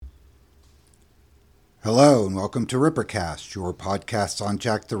Hello and welcome to Rippercast, your podcast on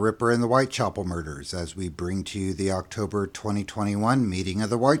Jack the Ripper and the Whitechapel murders, as we bring to you the October 2021 meeting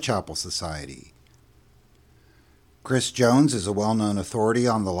of the Whitechapel Society. Chris Jones is a well-known authority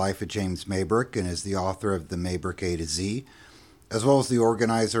on the life of James Maybrick and is the author of the Maybrick A to Z, as well as the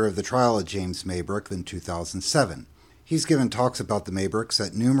organizer of the trial of James Maybrick in 2007. He's given talks about the Maybricks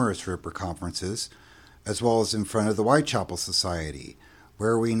at numerous Ripper conferences, as well as in front of the Whitechapel Society,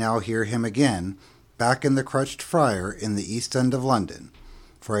 where we now hear him again, back in the Crutched Friar in the East End of London,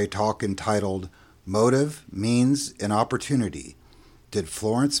 for a talk entitled Motive, Means, and Opportunity. Did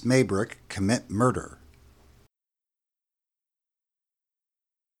Florence Maybrick Commit Murder?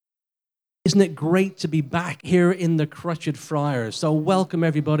 Isn't it great to be back here in the Crutched Friars? So welcome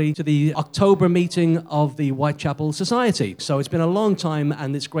everybody to the October meeting of the Whitechapel Society. So it's been a long time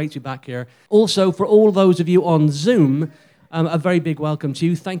and it's great to be back here. Also, for all those of you on Zoom, a very big welcome to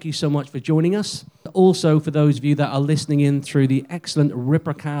you. Thank you so much for joining us. Also, for those of you that are listening in through the excellent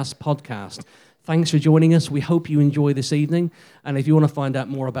Rippercast podcast, thanks for joining us. We hope you enjoy this evening. And if you want to find out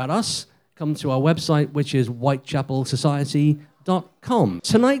more about us, come to our website, which is whitechapelsociety.com.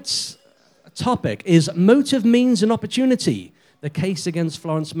 Tonight's topic is Motive, Means, and Opportunity, the case against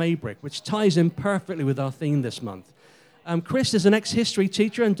Florence Maybrick, which ties in perfectly with our theme this month. Chris is an ex-history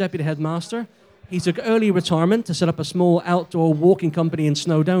teacher and deputy headmaster. He took early retirement to set up a small outdoor walking company in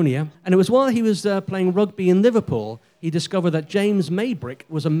Snowdonia. And it was while he was playing rugby in Liverpool, he discovered that James Maybrick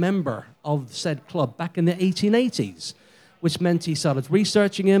was a member of said club back in the 1880s, which meant he started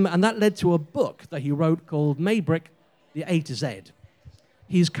researching him, and that led to a book that he wrote called Maybrick, the A to Z.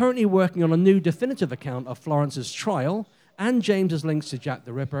 He's currently working on a new definitive account of Florence's trial and James's links to Jack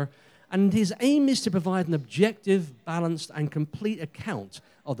the Ripper, and his aim is to provide an objective, balanced, and complete account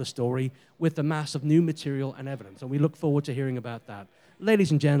of the story with the mass of new material and evidence. And we look forward to hearing about that.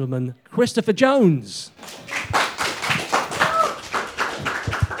 Ladies and gentlemen, Christopher Jones.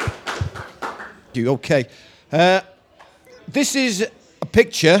 Okay. This is a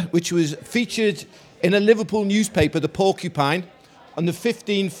picture which was featured in a Liverpool newspaper, the Porcupine, on the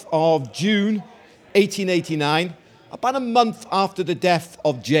 15th of June, 1889, about a month after the death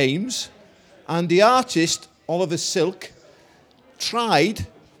of James. And the artist, Oliver Silk, tried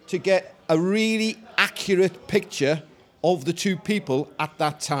to get a really accurate picture of the two people at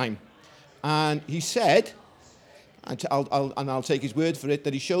that time. And he said, and I'll take his word for it,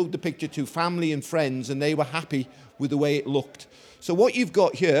 that he showed the picture to family and friends and they were happy with the way it looked. So what you've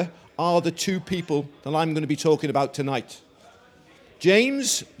got here are the two people that I'm going to be talking about tonight.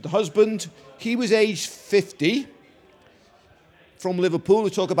 James, the husband, he was aged 50, from Liverpool.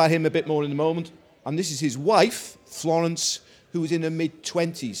 We'll talk about him a bit more in a moment. And this is his wife, Florence, who was in her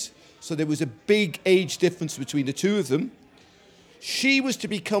mid-20s. So there was a big age difference between the two of them. She was to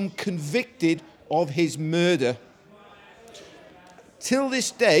become convicted of his murder. Till this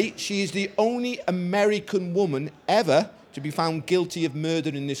day, she is the only American woman ever to be found guilty of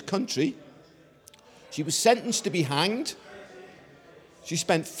murder in this country. She was sentenced to be hanged. She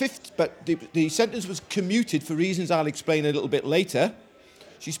spent but the sentence was commuted for reasons I'll explain a little bit later.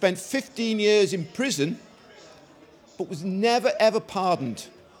 She spent 15 years in prison, but was never, ever pardoned.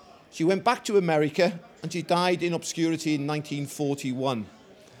 She went back to America, and she died in obscurity in 1941.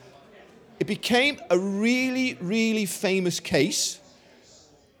 It became a really, really famous case,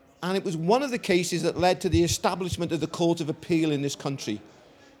 and it was one of the cases that led to the establishment of the Court of Appeal in this country.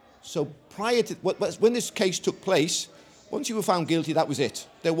 So prior to when this case took place, once you were found guilty, that was it.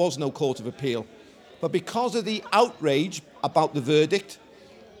 There was no Court of Appeal. But because of the outrage about the verdict,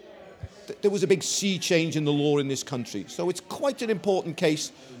 there was a big sea change in the law in this country. So it's quite an important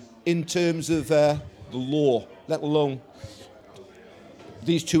case in terms of the law, let alone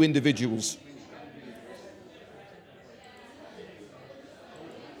these two individuals.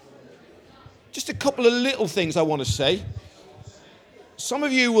 Just a couple of little things I want to say. Some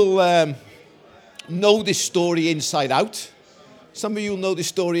of you will know this story inside out. Some of you will know this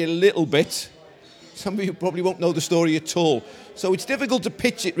story a little bit. Some of you probably won't know the story at all. So it's difficult to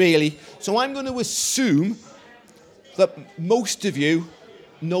pitch it really. So I'm going to assume that most of you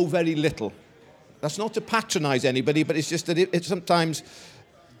know very little. That's not to patronize anybody, but it's just that it sometimes,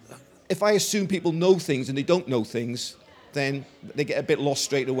 if I assume people know things and they don't know things, then they get a bit lost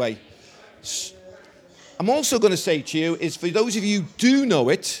straight away. I'm also going to say to you is for those of you who do know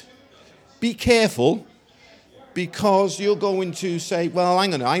it, be careful, because you're going to say, well,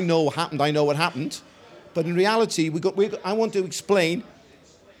 hang on, I know what happened. But in reality, I want to explain,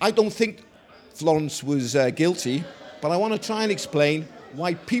 I don't think Florence was guilty, but I want to try and explain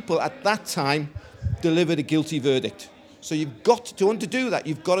why people at that time delivered a guilty verdict. So you've got to want to do that,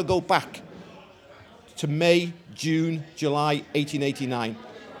 you've got to go back to May, June, July 1889,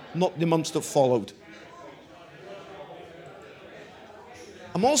 not the months that followed.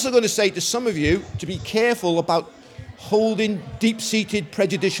 I'm also going to say to some of you to be careful about holding deep-seated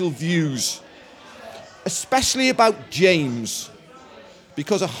prejudicial views, especially about James,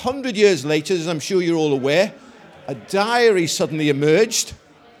 because 100 years later, as I'm sure you're all aware, a diary suddenly emerged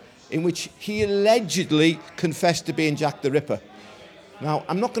in which he allegedly confessed to being Jack the Ripper. Now,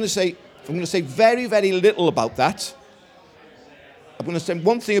 I'm going to say very, very little about that. I'm going to say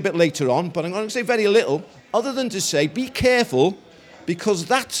one thing a bit later on, but I'm going to say very little, other than to say, be careful, because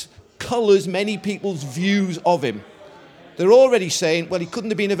that colours many people's views of him. They're already saying, well, he couldn't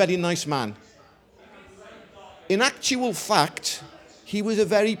have been a very nice man. In actual fact, he was a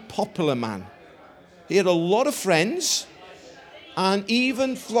very popular man. He had a lot of friends, and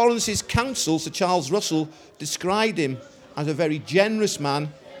even Florence's counsel, Sir Charles Russell, described him as a very generous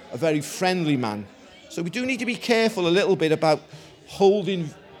man, a very friendly man. So we do need to be careful a little bit about holding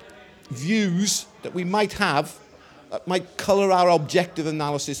views that we might have that might colour our objective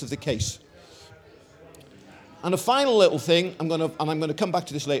analysis of the case. And a final little thing, I'm going to come back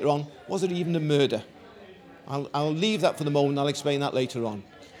to this later on, was it even a murder? I'll leave that for the moment, I'll explain that later on.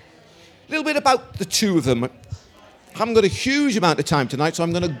 A little bit about the two of them. I haven't got a huge amount of time tonight, so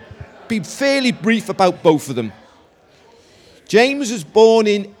I'm going to be fairly brief about both of them. James was born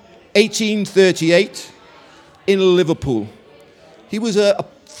in 1838 in Liverpool. He was a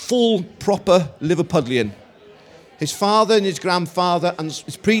full, proper Liverpudlian. His father and his grandfather and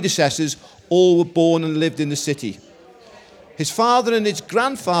his predecessors all were born and lived in the city. His father and his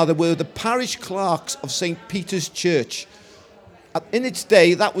grandfather were the parish clerks of St. Peter's Church. In its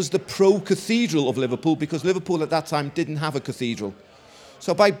day, that was the pro-cathedral of Liverpool, because Liverpool at that time didn't have a cathedral.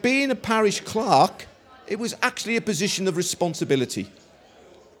 So by being a parish clerk, it was actually a position of responsibility.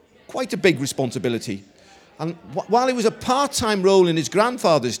 Quite a big responsibility. And while it was a part-time role in his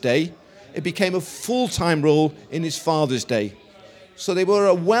grandfather's day, it became a full-time role in his father's day. So they were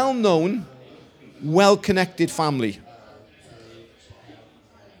a well-known, well-connected family.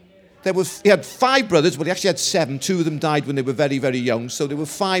 He had 5 brothers, but he actually had 7. 2 of them died when they were very, very young. So there were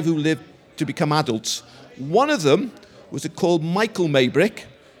 5 who lived to become adults. One of them was called Michael Maybrick.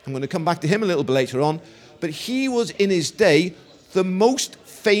 I'm going to come back to him a little bit later on. But he was, in his day, the most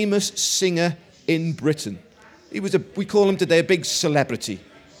famous singer in Britain. We call him today a big celebrity.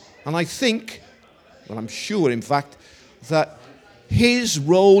 And I think, well, I'm sure, in fact, that his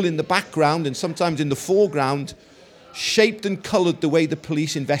role in the background and sometimes in the foreground shaped and coloured the way the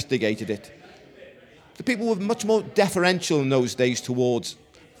police investigated it. The people were much more deferential in those days towards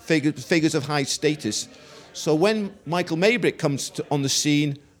figures of high status. So when Michael Maybrick comes on the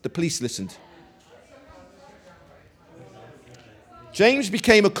scene, the police listened. James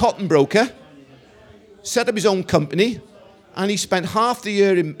became a cotton broker, set up his own company, and he spent half the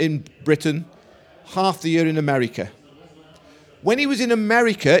year in Britain, half the year in America. When he was in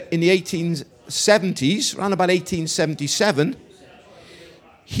America in the 1870s, around about 1877,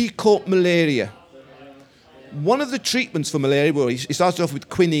 he caught malaria. One of the treatments for malaria, well, he started off with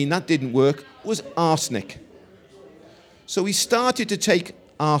quinine, that didn't work, was arsenic. So he started to take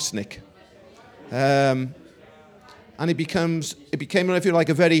arsenic. And it became, if you like,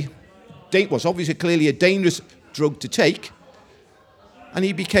 a very, was obviously clearly a dangerous drug to take. And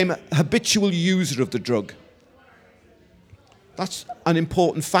he became a habitual user of the drug. That's an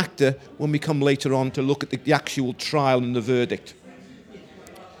important factor when we come later on to look at the actual trial and the verdict.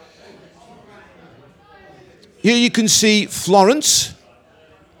 Here you can see Florence.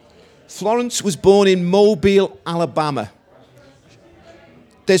 Florence was born in Mobile, Alabama.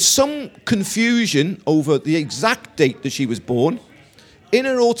 There's some confusion over the exact date that she was born. In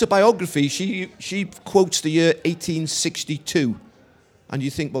her autobiography, she quotes the year 1862. And you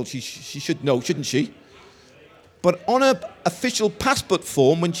think, well, she should know, shouldn't she? But on her official passport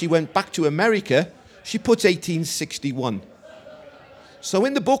form, when she went back to America, she puts 1861. So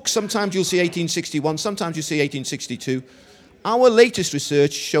in the book, sometimes you'll see 1861, sometimes you see 1862. Our latest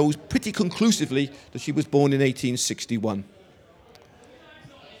research shows pretty conclusively that she was born in 1861.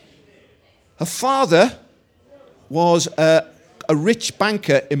 Her father was a rich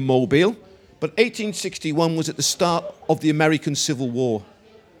banker in Mobile, but 1861 was at the start of the American Civil War.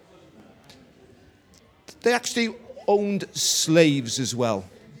 They actually owned slaves as well.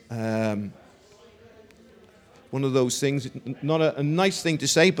 One of those things, not a nice thing to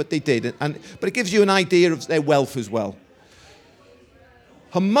say, but they did. But it gives you an idea of their wealth as well.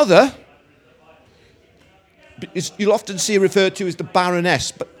 Her mother, you'll often see her referred to as the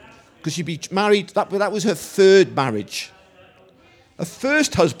Baroness, because she'd be married, that was her 3rd marriage. Her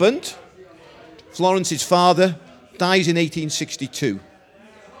first husband Florence's father dies in 1862.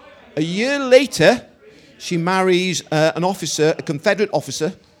 A year later, she marries an officer, a Confederate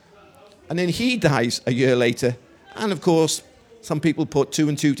officer, and then he dies a year later. And of course, some people put two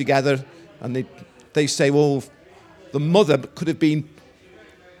and two together, and they say, well, the mother could have been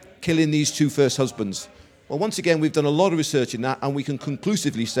killing these two first husbands. Well, once again, we've done a lot of research in that, and we can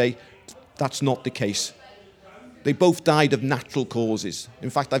conclusively say that's not the case. They both died of natural causes. In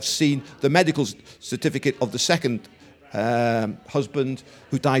fact, I've seen the medical certificate of the second husband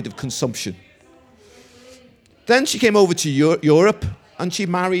who died of consumption. Then she came over to Europe, and she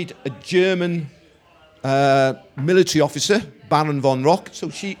married a German military officer, Baron von Rock, so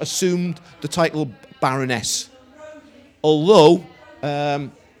she assumed the title Baroness. Although the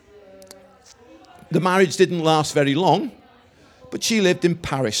marriage didn't last very long, but she lived in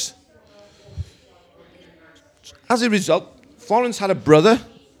Paris. As a result, Florence had a brother,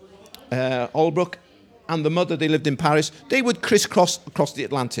 Holbrook, and the mother, they lived in Paris. They would crisscross across the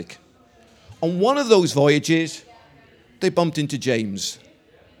Atlantic. On one of those voyages, they bumped into James.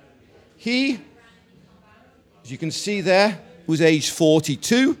 He, as you can see there, was aged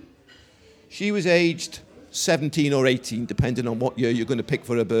 42. She was aged 17 or 18, depending on what year you're going to pick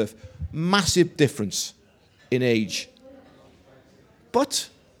for her birth. Massive difference in age. But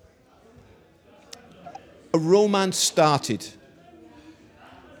a romance started.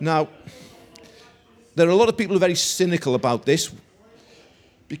 Now, there are a lot of people who are very cynical about this.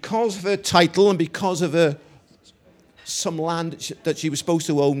 Because of her title and because of some land that she was supposed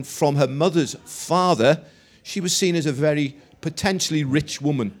to own from her mother's father, she was seen as a very potentially rich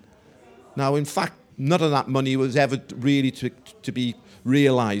woman. Now, in fact, none of that money was ever really to be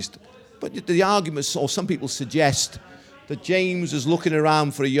realised. But the arguments, or some people suggest, that James was looking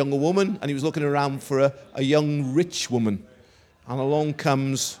around for a younger woman, and he was looking around for a young, rich woman. And along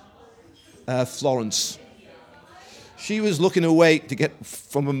comes Florence. She was looking away to get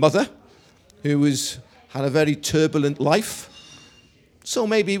from a mother who had a very turbulent life. So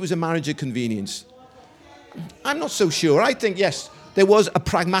maybe it was a marriage of convenience. I'm not so sure. I think, yes, there was a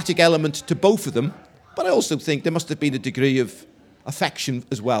pragmatic element to both of them, but I also think there must have been a degree of affection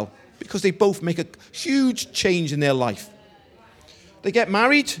as well, because they both make a huge change in their life. They get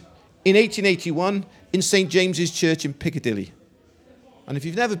married in 1881 in St. James's Church in Piccadilly. And if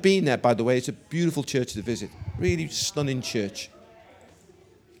you've never been there, by the way, it's a beautiful church to visit. Really stunning church.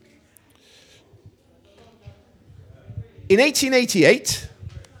 In 1888,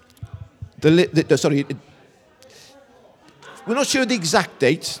 we're not sure the exact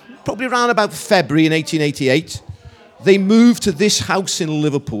date, probably around about February in 1888, they moved to this house in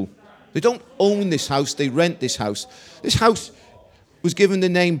Liverpool. They don't own this house, they rent this house. This house was given the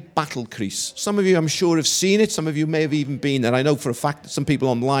name Battlecrease. Some of you, I'm sure, have seen it. Some of you may have even been there. I know for a fact that some people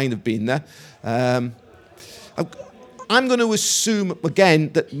online have been there. I'm going to assume,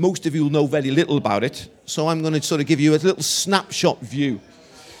 again, that most of you will know very little about it. So I'm going to sort of give you a little snapshot view.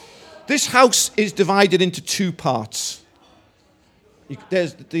 This house is divided into two parts.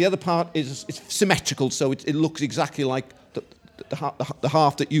 The other part is symmetrical, so it looks exactly like the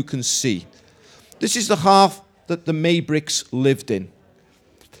half that you can see. This is the half that the Maybricks lived in.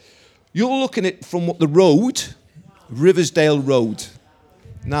 You're looking at from what the road, Riversdale Road.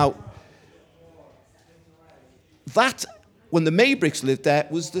 Now, that, when the Maybricks lived there,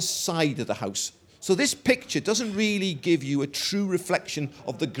 was the side of the house. So this picture doesn't really give you a true reflection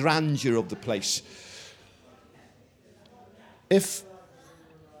of the grandeur of the place. If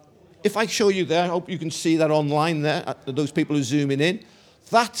I show you there, I hope you can see that online there, those people who are zooming in.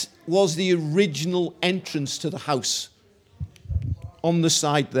 That was the original entrance to the house on the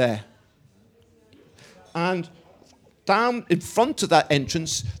side there. And down in front of that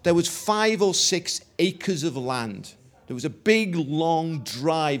entrance, there was 5 or 6 acres of land. There was a big, long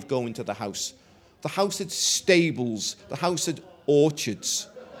drive going to the house. The house had stables. The house had orchards.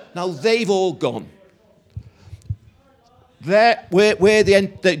 Now, they've all gone. There, where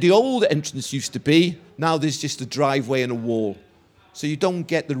the old entrance used to be, now there's just a driveway and a wall. So you don't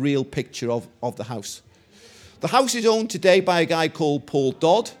get the real picture of the house. The house is owned today by a guy called Paul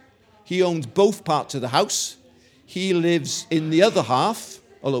Dodd. He owns both parts of the house. He lives in the other half,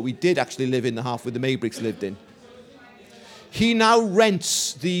 although we did actually live in the half where the Maybricks lived in. He now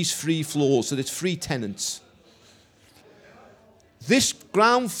rents these 3 floors, so there's 3 tenants. This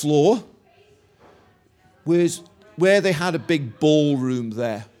ground floor was where they had a big ballroom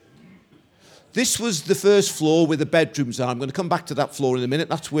there. This was the first floor where the bedrooms are. I'm going to come back to that floor in a minute.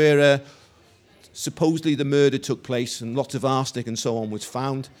 That's where supposedly the murder took place and lots of arsenic and so on was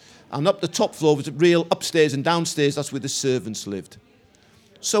found. And up the top floor was a real upstairs and downstairs. That's where the servants lived.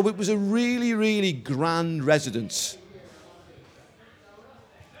 So it was a really, really grand residence.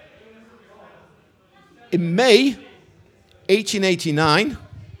 In May 1889,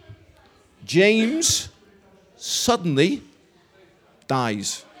 James suddenly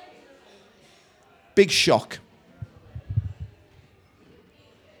dies. Big shock.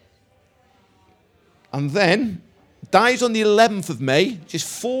 And then dies on the 11th of May, just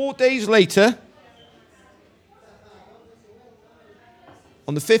 4 days later.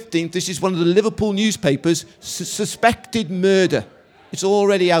 On the 15th, this is one of the Liverpool newspapers, suspected murder. It's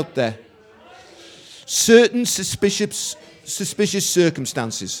already out there. Certain suspicious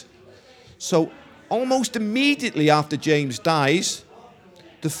circumstances. So almost immediately after James dies,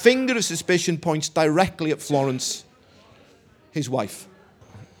 the finger of suspicion points directly at Florence, his wife.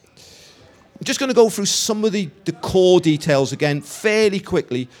 I'm just going to go through some of the core details again fairly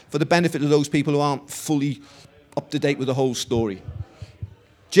quickly for the benefit of those people who aren't fully up to date with the whole story.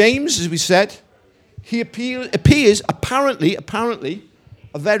 James, as we said, he appears apparently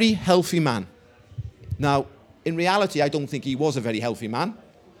a very healthy man. Now, in reality, I don't think he was a very healthy man,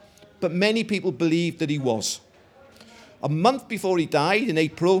 but many people believe that he was. A month before he died, in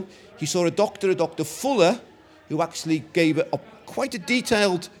April, he saw a Dr. Fuller, who actually gave quite a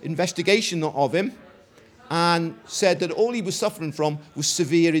detailed investigation of him and said that all he was suffering from was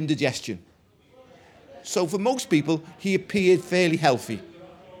severe indigestion. So for most people, he appeared fairly healthy.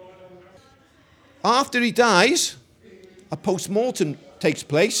 After he dies, a post-mortem takes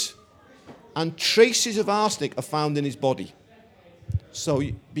place and traces of arsenic are found in his body. So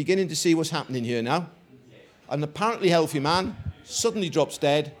you're beginning to see what's happening here now. An apparently healthy man suddenly drops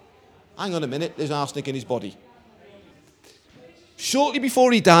dead. Hang on a minute, there's arsenic in his body. Shortly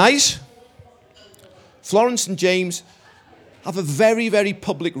before he dies, Florence and James have a very, very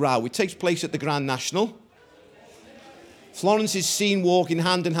public row. It takes place at the Grand National. Florence is seen walking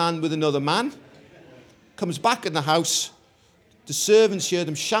hand in hand with another man. Comes back in the house. The servants hear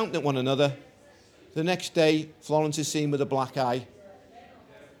them shouting at one another. The next day, Florence is seen with a black eye.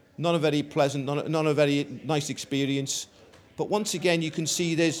 Not a very pleasant, not a very nice experience. But once again, you can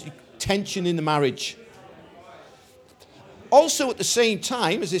see there's tension in the marriage. Also, at the same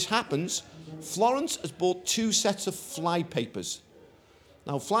time as this happens, Florence has bought 2 sets of fly papers.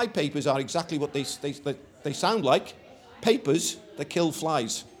 Now, fly papers are exactly what they sound like. Papers that kill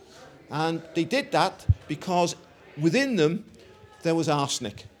flies. And they did that because within them there was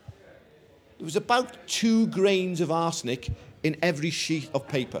arsenic. There was about 2 grains of arsenic in every sheet of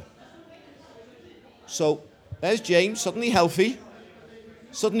paper. So there's James, suddenly healthy,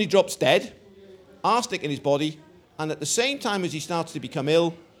 suddenly drops dead, arsenic in his body, and at the same time as he starts to become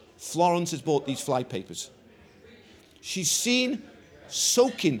ill, Florence has bought these fly papers. She's seen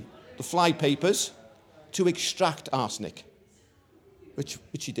soaking the fly papers to extract arsenic, which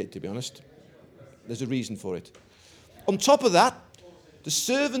she did, to be honest. There's a reason for it. On top of that, the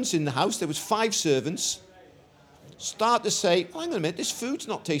servants in the house, there was 5 servants, start to say, hang on a minute, this food's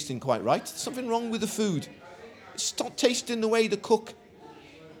not tasting quite right. There's something wrong with the food. It's not tasting the way the cook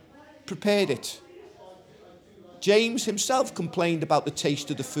prepared it. James himself complained about the taste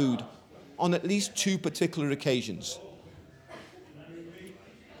of the food on at least 2 particular occasions.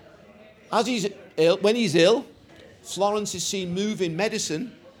 When he's ill, Florence is seen moving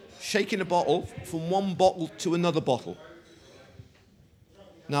medicine, shaking a bottle from one bottle to another bottle.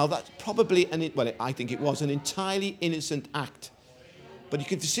 Now, that's probably, I think it was an entirely innocent act. But you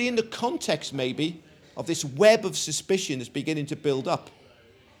can see in the context, maybe, of this web of suspicion that's beginning to build up,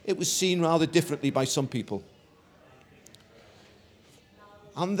 it was seen rather differently by some people.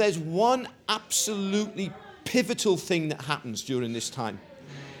 And there's one absolutely pivotal thing that happens during this time.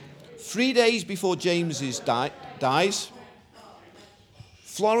 3 days before James dies,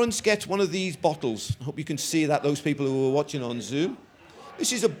 Florence gets one of these bottles. I hope you can see that, those people who are watching on Zoom.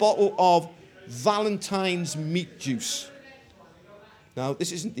 This is a bottle of Valentine's meat juice. Now,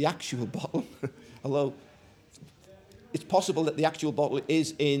 this isn't the actual bottle, although it's possible that the actual bottle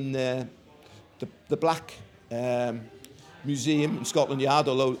is in the Black Museum in Scotland Yard,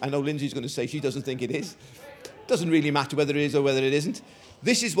 although I know Lindsay's going to say she doesn't think it is. Doesn't really matter whether it is or whether it isn't.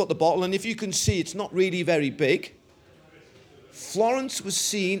 This is what the bottle, and if you can see, it's not really very big. Florence was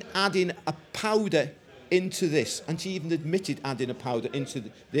seen adding a powder into this, and she even admitted adding a powder into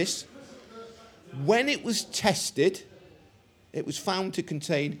this. When it was tested, it was found to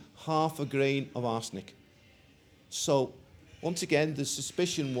contain 0.5 grain of arsenic. So, once again, the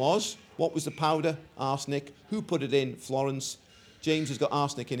suspicion was, what was the powder? Arsenic. Who put it in? Florence. James has got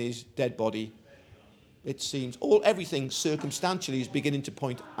arsenic in his dead body. It seems everything circumstantially is beginning to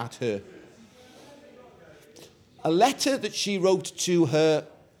point at her. A letter that she wrote to her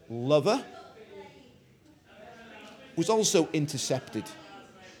lover was also intercepted.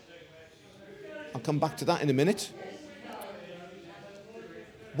 I'll come back to that in a minute.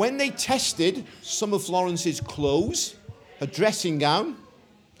 When they tested some of Florence's clothes, her dressing gown,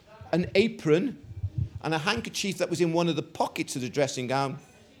 an apron, and a handkerchief that was in one of the pockets of the dressing gown,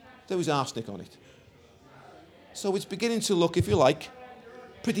 there was arsenic on it. So it's beginning to look, if you like,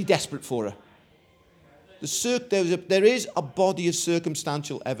 pretty desperate for her. There is a body of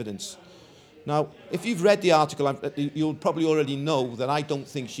circumstantial evidence. Now, if you've read the article, you'll probably already know that I don't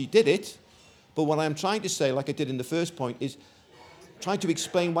think she did it. But what I'm trying to say, like I did in the first point, is trying to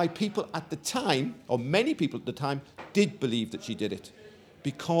explain why people at the time, or many people at the time, did believe that she did it,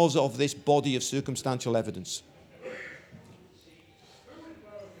 because of this body of circumstantial evidence.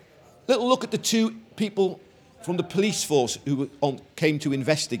 Little look at the two people from the police force who came to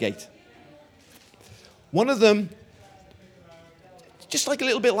investigate. One of them, just like a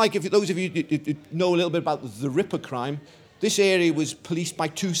little bit like, if those of you who know a little bit about the Ripper crime, this area was policed by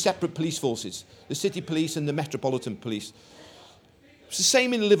two separate police forces, the City Police and the Metropolitan Police. It's the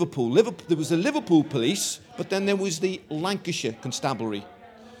same in Liverpool. There was the Liverpool Police, but then there was the Lancashire Constabulary.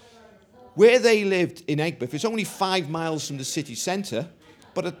 Where they lived in Aigburth, it's only 5 miles from the city centre,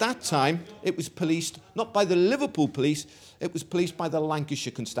 but at that time it was policed not by the Liverpool Police, it was policed by the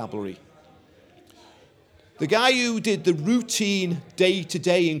Lancashire Constabulary. The guy who did the routine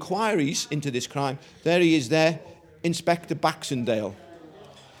day-to-day inquiries into this crime, there he is there, Inspector Baxendale.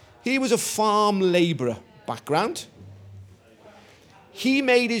 He was a farm labourer background. He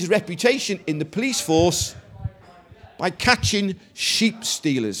made his reputation in the police force by catching sheep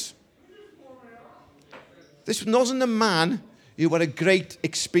stealers. This wasn't a man who had a great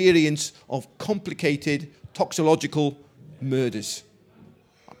experience of complicated toxicological murders.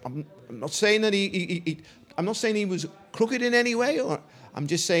 I'm not saying that I'm not saying he was crooked in any way, or I'm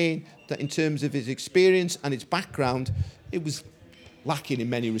just saying that in terms of his experience and his background, it was lacking in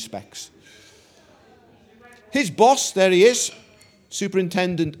many respects. His boss, there he is,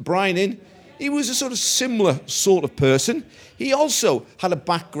 Superintendent Brynin, he was a sort of similar sort of person. He also had a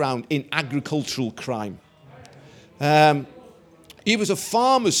background in agricultural crime. He was a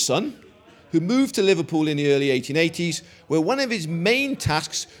farmer's son who moved to Liverpool in the early 1880s, where one of his main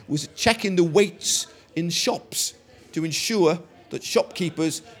tasks was checking the weights in shops to ensure that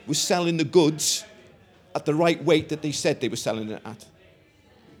shopkeepers were selling the goods at the right weight that they said they were selling it at.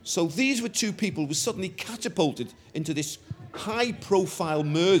 So these were two people who were suddenly catapulted into this high-profile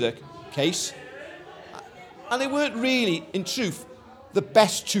murder case, and they weren't really, in truth, the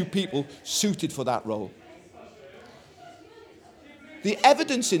best two people suited for that role. The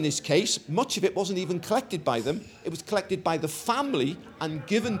evidence in this case, much of it wasn't even collected by them. It was collected by the family and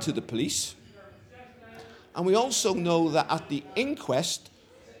given to the police. And we also know that at the inquest,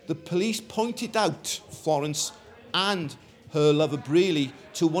 the police pointed out Florence and her lover Brearley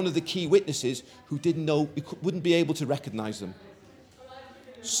to one of the key witnesses who wouldn't be able to recognise them.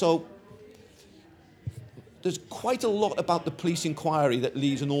 So there's quite a lot about the police inquiry that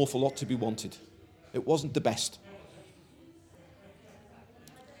leaves an awful lot to be wanted. It wasn't the best.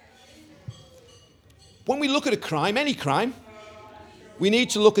 When we look at a crime, any crime, we need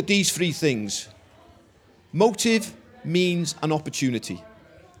to look at these three things. Motive, means, and opportunity.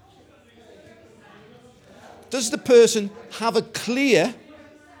 Does the person have a clear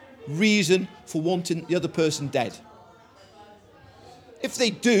reason for wanting the other person dead? If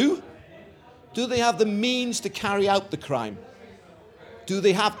they do they have the means to carry out the crime? Do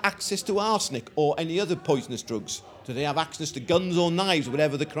they have access to arsenic or any other poisonous drugs? Do they have access to guns or knives,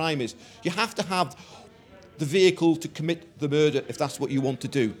 whatever the crime is? You have to have the vehicle to commit the murder if that's what you want to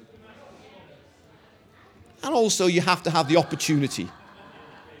do. And also you have to have the opportunity,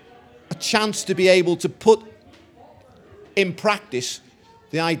 a chance to be able to put in practice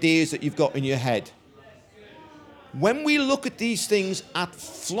the ideas that you've got in your head. When we look at these things at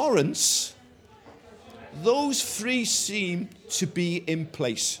Florence, those three seem to be in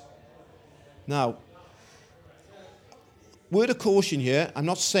place. Now, word of caution here, I'm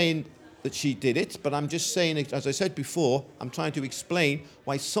not saying that she did it, but I'm just saying, as I said before, I'm trying to explain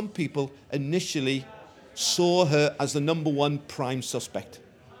why some people initially saw her as the number one prime suspect.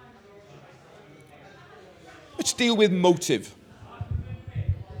 Let's deal with motive.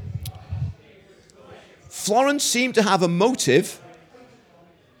 Florence seemed to have a motive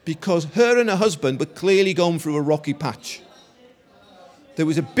because her and her husband were clearly going through a rocky patch. There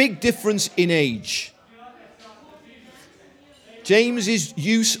was a big difference in age. James's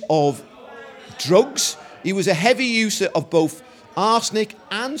use of drugs, he was a heavy user of both arsenic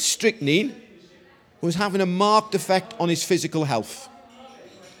and strychnine, was having a marked effect on his physical health.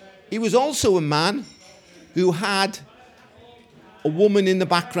 He was also a man who had a woman in the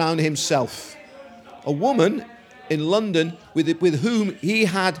background himself. A woman in London with whom he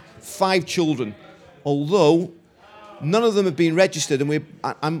had 5 children, although none of them have been registered, and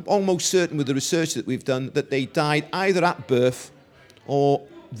I'm almost certain with the research that we've done that they died either at birth or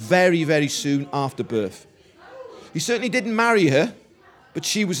very, very soon after birth. He certainly didn't marry her, but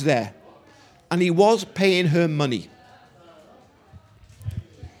she was there, and he was paying her money.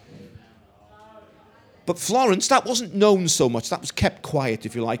 But Florence, that wasn't known so much. That was kept quiet,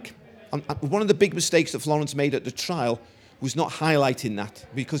 if you like. And one of the big mistakes that Florence made at the trial was not highlighting that,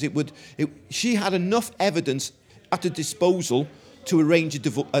 because she had enough evidence at her disposal to arrange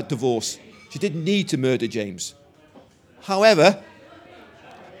a divorce. She didn't need to murder James. However,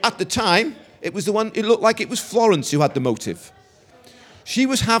 at the time, it looked like it was Florence who had the motive. She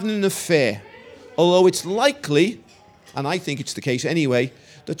was having an affair, although it's likely, and I think it's the case anyway,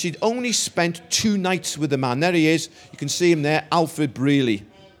 that she'd only spent 2 nights with the man. There he is. You can see him there, Alfred Brearley.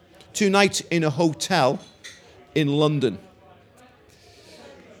 2 nights in a hotel in London.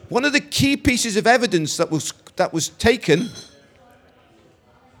 One of the key pieces of evidence that was taken...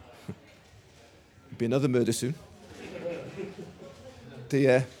 There'll be another murder soon.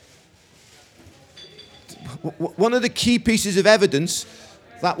 One of the key pieces of evidence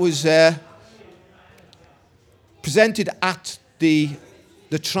that was presented at the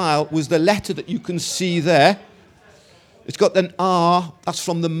trial was the letter that you can see there. It's got an R, that's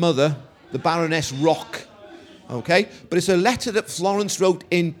from the mother, the Baroness Rock. Okay? But it's a letter that Florence wrote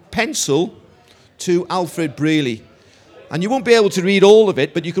in pencil to Alfred Brearley. And you won't be able to read all of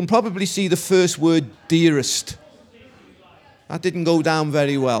it, but you can probably see the first word, dearest. That didn't go down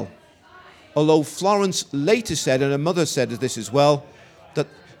very well. Although Florence later said, and her mother said this as well, that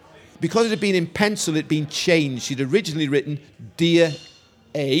because it had been in pencil, it had been changed. She'd originally written Dear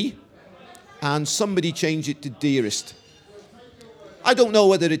A, and somebody changed it to Dearest. I don't know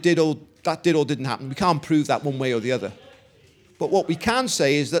whether that did or didn't happen. We can't prove that one way or the other. But what we can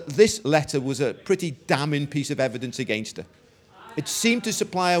say is that this letter was a pretty damning piece of evidence against her. It seemed to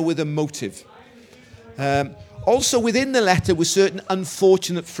supply her with a motive. Also within the letter were certain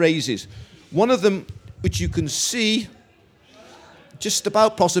unfortunate phrases. One of them, which you can see just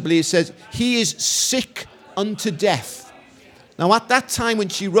about possibly, it says, "He is sick unto death." Now at that time when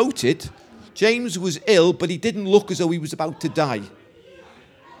she wrote it, James was ill, but he didn't look as though he was about to die.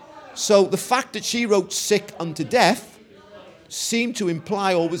 So the fact that she wrote sick unto death seemed to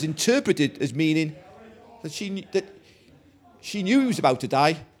imply, or was interpreted as meaning, that she knew he was about to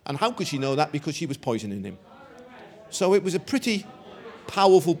die. And how could she know that? Because she was poisoning him. So it was a pretty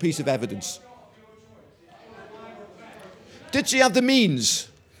powerful piece of evidence. Did she have the means?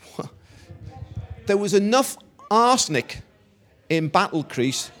 There was enough arsenic in Battle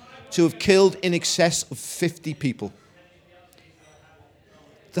Crease to have killed in excess of 50 people.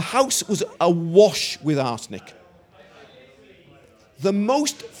 The house was awash with arsenic. The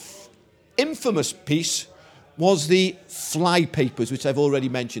most infamous piece was the fly papers, which I've already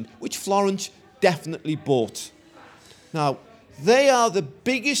mentioned, which Florence definitely bought. Now, they are the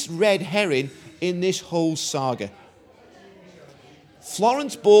biggest red herring in this whole saga.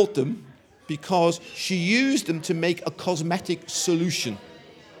 Florence bought them because she used them to make a cosmetic solution.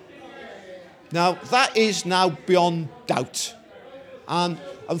 Now, that is now beyond doubt. And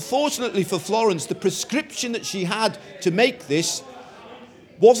unfortunately for Florence, the prescription that she had to make this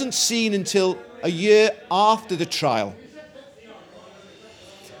wasn't seen until a year after the trial.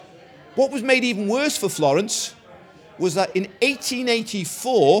 What was made even worse for Florence was that in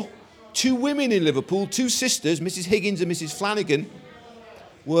 1884, 2 women in Liverpool, 2 sisters, Mrs. Higgins and Mrs. Flanagan,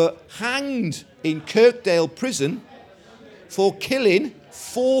 were hanged in Kirkdale prison for killing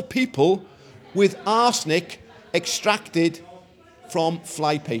 4 people with arsenic extracted from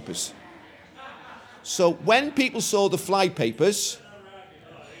fly papers. So when people saw the fly papers,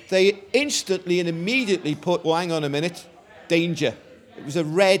 they instantly and immediately put, oh, hang on a minute, danger. It was a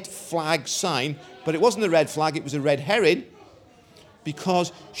red flag sign, but it wasn't a red flag, it was a red herring,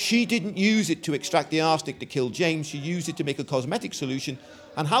 because she didn't use it to extract the arsenic to kill James, she used it to make a cosmetic solution.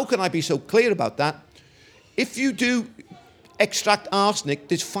 And how can I be so clear about that? If you do extract arsenic,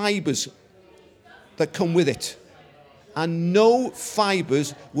 there's fibres that come with it. And no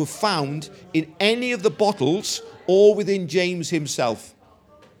fibres were found in any of the bottles or within James himself.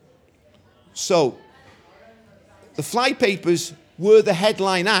 So, the fly papers were the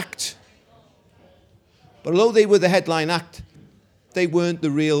headline act, but although they were the headline act, they weren't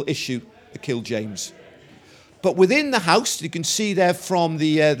the real issue that killed James. But within the house, you can see there from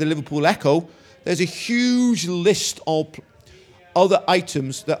the Liverpool Echo, there's a huge list other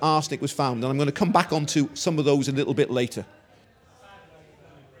items that arsenic was found. And I'm going to come back onto some of those a little bit later.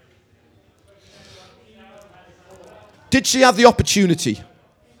 Did she have the opportunity?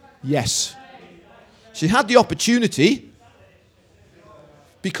 Yes. She had the opportunity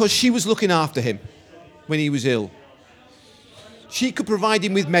because she was looking after him when he was ill. She could provide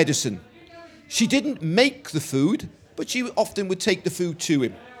him with medicine. She didn't make the food, but she often would take the food to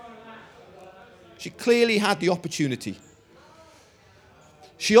him. She clearly had the opportunity.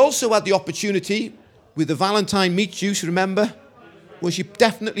 She also had the opportunity with the Valentine meat juice, remember? Where she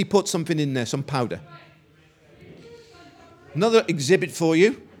definitely put something in there, some powder. Another exhibit for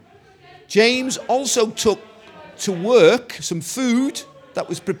you. James also took to work some food that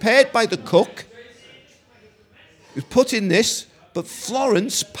was prepared by the cook. It was put in this, but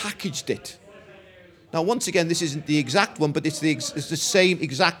Florence packaged it. Now, once again, this isn't the exact one, but it's the same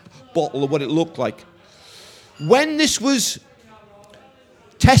exact bottle of what it looked like. When this was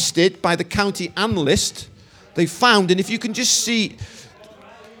tested by the county analyst, they found, and if you can just see,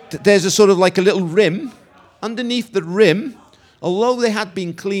 there's a sort of like a little rim. Underneath the rim, although they had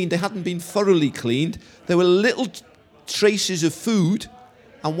been cleaned, they hadn't been thoroughly cleaned, there were little traces of food,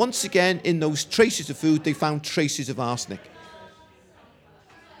 and once again, in those traces of food, they found traces of arsenic.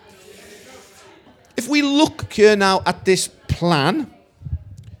 If we look here now at this plan,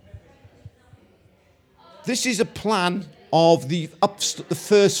 this is a plan of the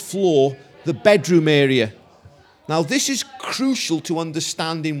first floor, the bedroom area. Now, this is crucial to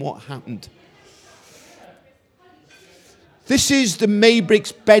understanding what happened. This is the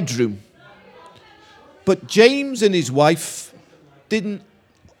Maybricks' bedroom. But James and his wife didn't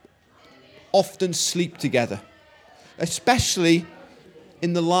often sleep together, especially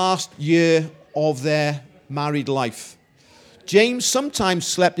in the last year of their married life. James sometimes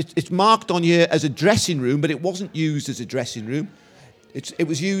slept, it's marked on here as a dressing room, but it wasn't used as a dressing room. It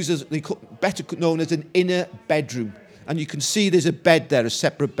was used as, better known as an inner bedroom. And you can see there's a bed there, a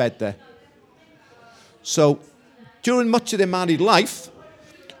separate bed there. So, during much of their married life,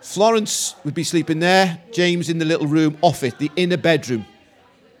 Florence would be sleeping there, James in the little room off it, the inner bedroom.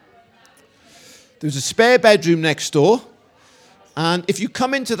 There was a spare bedroom next door, and if you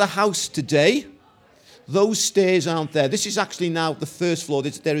come into the house today, those stairs aren't there. This is actually now the first floor.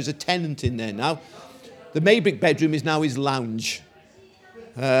 There is a tenant in there now. The Maybrick bedroom is now his lounge.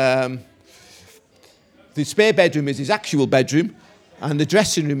 The spare bedroom is his actual bedroom, and the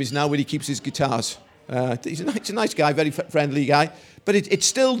dressing room is now where he keeps his guitars. He's a nice guy, very friendly guy, but it's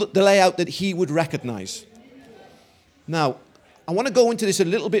still the layout that he would recognize. Now, I want to go into this a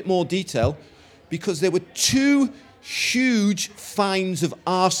little bit more detail because there were two huge finds of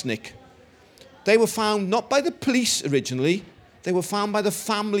arsenic. They were found not by the police originally, they were found by the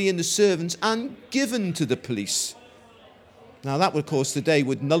family and the servants and given to the police. Now that, of course, today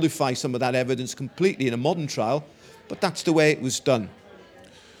would nullify some of that evidence completely in a modern trial, but that's the way it was done.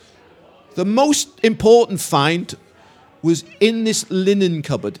 The most important find was in this linen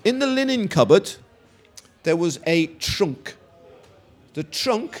cupboard. In the linen cupboard, there was a trunk. The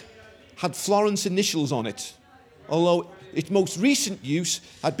trunk had Florence initials on it, although its most recent use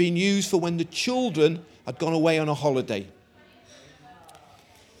had been used for when the children had gone away on a holiday.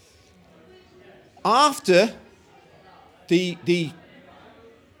 After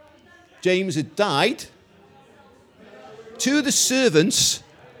James had died, two of the servants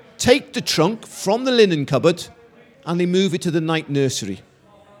take the trunk from the linen cupboard and they move it to the night nursery.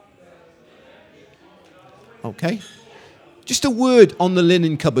 Okay? Just a word on the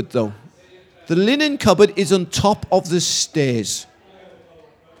linen cupboard, though. The linen cupboard is on top of the stairs.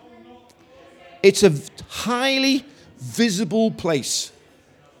 It's a highly visible place.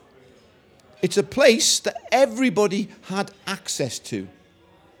 It's a place that everybody had access to.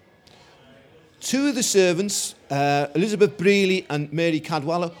 Two of the servants, Elizabeth Brealey and Mary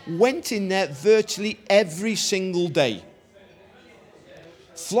Cadwallader, went in there virtually every single day.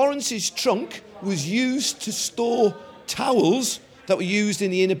 Florence's trunk was used to store towels that were used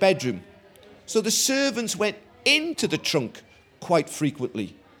in the inner bedroom. So the servants went into the trunk quite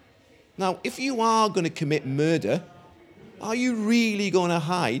frequently. Now, if you are going to commit murder, are you really going to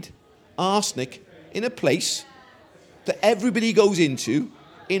hide arsenic in a place that everybody goes into,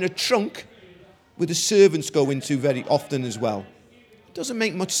 in a trunk where the servants go into very often as well? It doesn't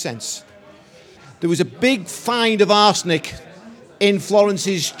make much sense. There was a big find of arsenic in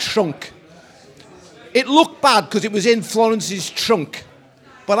Florence's trunk. It looked bad because it was in Florence's trunk,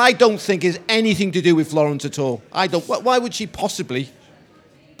 but I don't think it has anything to do with Florence at all. Why would she possibly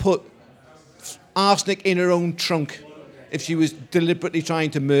put arsenic in her own trunk if she was deliberately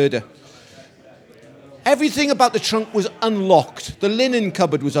trying to murder? Everything about the trunk was unlocked. The linen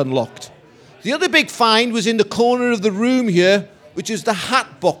cupboard was unlocked. The other big find was in the corner of the room here, which is the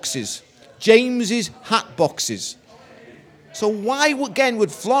hat boxes. James's hat boxes. So why, again,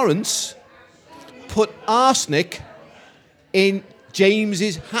 would Florence put arsenic in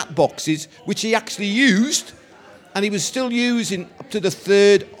James's hat boxes, which he actually used, and he was still using up to the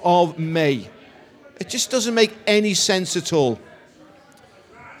 3rd of May? It just doesn't make any sense at all.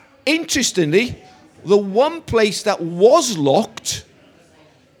 Interestingly, the one place that was locked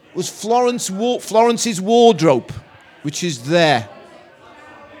was Florence's wardrobe, which is there.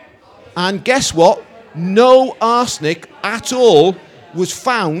 And guess what? No arsenic at all was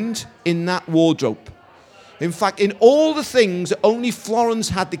found in that wardrobe. In fact, in all the things that only Florence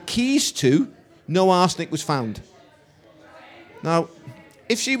had the keys to, no arsenic was found. Now,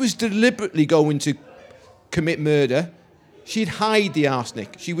 if she was deliberately going to commit murder, she'd hide the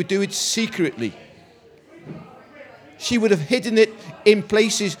arsenic. She would do it secretly. She would have hidden it in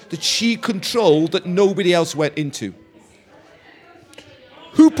places that she controlled that nobody else went into.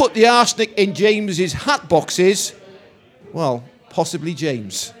 Who put the arsenic in James's hat boxes? Well, possibly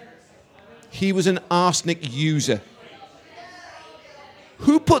James. He was an arsenic user.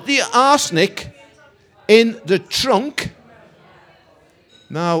 Who put the arsenic in the trunk?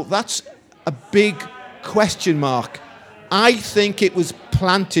 Now, that's a big question mark. I think it was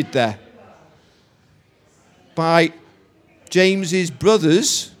planted there by James's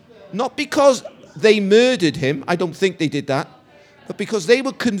brothers, not because they murdered him, I don't think they did that, but because they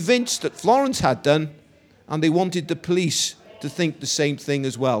were convinced that Florence had done, and they wanted the police to think the same thing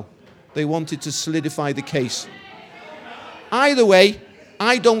as well. They wanted to solidify the case. Either way,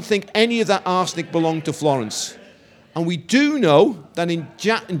 I don't think any of that arsenic belonged to Florence. And we do know that in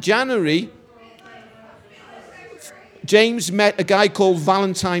January, James met a guy called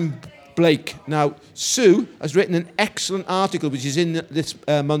Valentine Blake. Now, Sue has written an excellent article, which is in this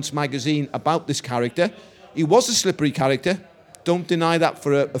month's magazine, about this character. He was a slippery character. Don't deny that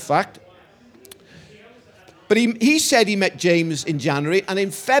for a fact. But he said he met James in January, and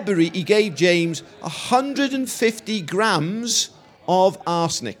in February he gave James 150 grams of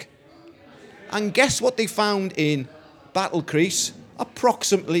arsenic. And guess what they found in Battle Crease?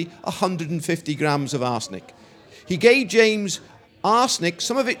 Approximately 150 grams of arsenic. He gave James arsenic,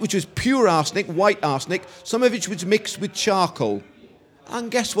 some of it which was pure arsenic, white arsenic, some of it was mixed with charcoal.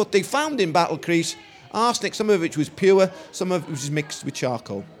 And guess what they found in Battle Crease? Arsenic, some of which was pure, some of it was mixed with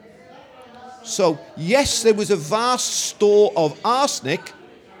charcoal. So, yes, there was a vast store of arsenic,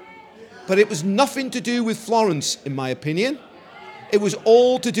 but it was nothing to do with Florence, in my opinion. It was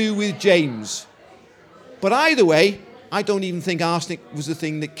all to do with James. But either way, I don't even think arsenic was the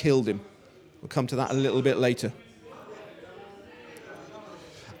thing that killed him. We'll come to that a little bit later.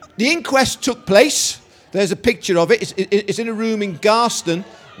 The inquest took place. There's a picture of it. It's in a room in Garston,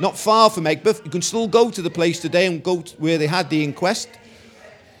 not far from Aigburth. You can still go to the place today and go to where they had the inquest.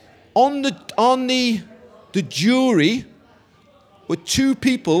 On the jury were two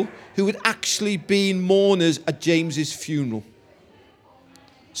people who had actually been mourners at James's funeral.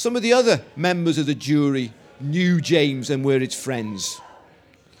 Some of the other members of the jury knew James and were his friends.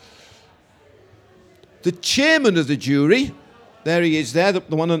 The chairman of the jury, there he is there,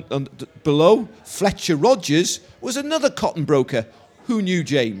 the one below, Fletcher Rogers, was another cotton broker who knew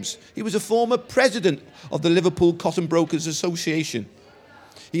James. He was a former president of the Liverpool Cotton Brokers Association.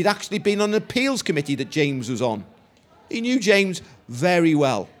 He'd actually been on an appeals committee that James was on. He knew James very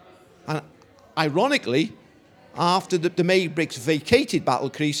well. And ironically, after the Maybricks vacated Battle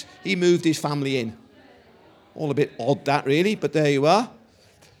Crease, he moved his family in. All a bit odd, that, really, but there you are.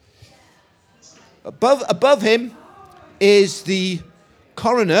 Above him is the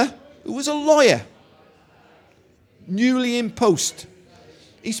coroner, who was a lawyer, newly in post.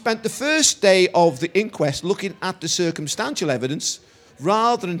 He spent the first day of the inquest looking at the circumstantial evidence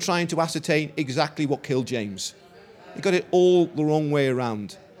rather than trying to ascertain exactly what killed James. He got it all the wrong way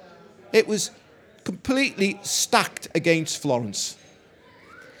around. It was completely stacked against Florence.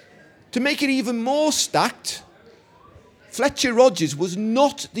 To make it even more stacked, Fletcher Rogers was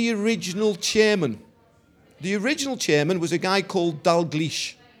not the original chairman. The original chairman was a guy called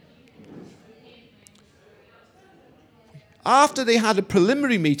Dalgleish. After they had a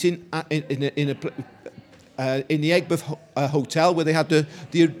preliminary meeting in the Aigburth Hotel, where they had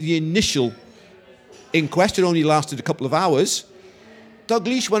the initial inquest, it only lasted a couple of hours,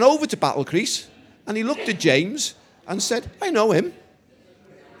 Dalgleish went over to Battle Crease and he looked at James and said, "I know him.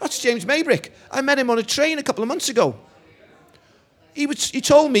 That's James Maybrick. I met him on a train a couple of months ago. He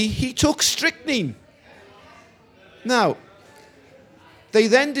told me he took strychnine." Now, they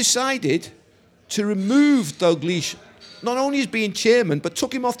then decided to remove Dalgleish, not only as being chairman, but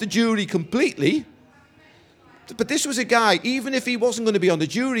took him off the jury completely. But this was a guy, even if he wasn't going to be on the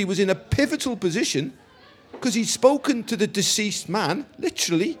jury, he was in a pivotal position because he'd spoken to the deceased man,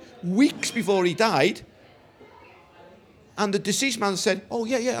 literally, weeks before he died. And the deceased man said, oh,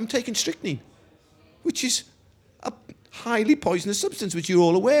 yeah, I'm taking strychnine, which is a highly poisonous substance, which you're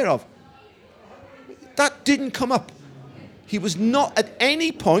all aware of. That didn't come up. He was not at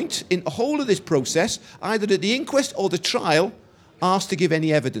any point in the whole of this process, either at the inquest or the trial, asked to give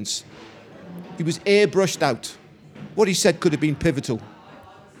any evidence. He was airbrushed out. What he said could have been pivotal.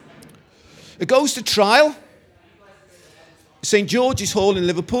 It goes to trial, St. George's Hall in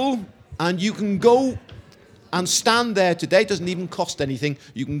Liverpool, and you can go and stand there today. It doesn't even cost anything.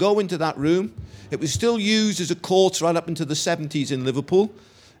 You can go into that room. It was still used as a court right up into the 70s in Liverpool.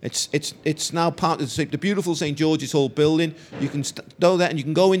 It's now part of the beautiful St. George's Hall building. You can go there and you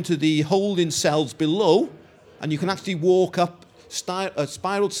can go into the holding cells below, and you can actually walk up a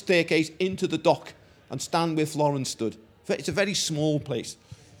spiral staircase into the dock and stand where Florence stood. It's a very small place.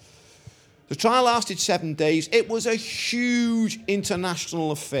 The trial lasted 7 days. It was a huge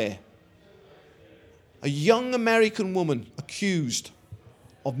international affair. A young American woman accused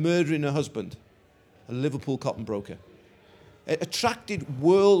of murdering her husband, a Liverpool cotton broker. It attracted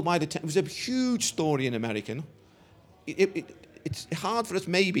worldwide attention. It was a huge story in America. It's hard for us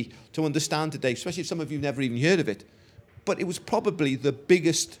maybe to understand today, especially if some of you never even heard of it. But it was probably the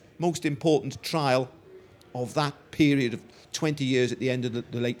biggest, most important trial of that period of 20 years at the end of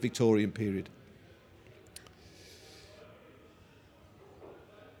the late Victorian period.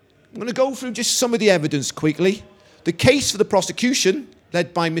 I'm going to go through just some of the evidence quickly. The case for the prosecution,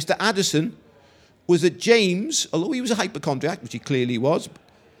 led by Mr. Addison, was that James, although he was a hypochondriac, which he clearly was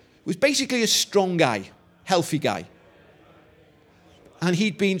basically a strong guy, healthy guy. And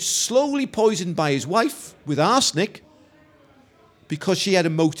he'd been slowly poisoned by his wife with arsenic because she had a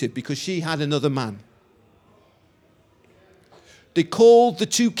motive, because she had another man. They called the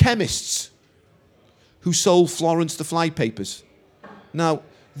two chemists who sold Florence the flypapers. Now,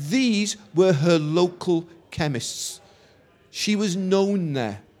 these were her local chemists. She was known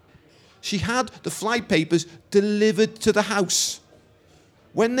there. She had the flypapers delivered to the house.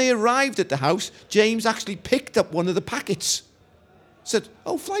 When they arrived at the house, James actually picked up one of the packets. Said,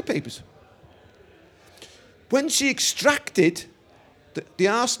 oh, flypapers. When she extracted the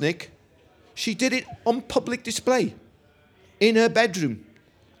arsenic, she did it on public display in her bedroom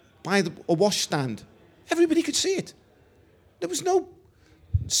by a washstand. Everybody could see it. There was no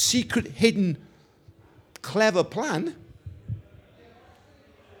secret, hidden, clever plan.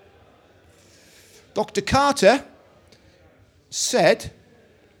 Dr. Carter said,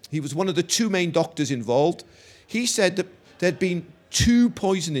 he was one of the two main doctors involved, he said that there'd been 2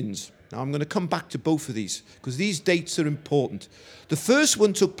 poisonings. Now, I'm going to come back to both of these, because these dates are important. The first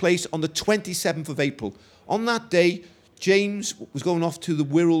one took place on the 27th of April. On that day, James was going off to the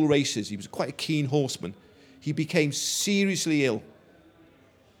Wirral races. He was quite a keen horseman. He became seriously ill.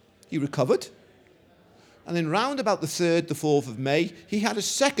 He recovered. And then round about the 3rd, the 4th of May, he had a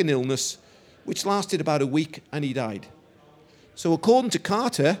second illness, which lasted about a week, and he died. So according to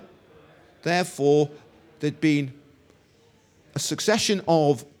Carter, therefore, there'd been a succession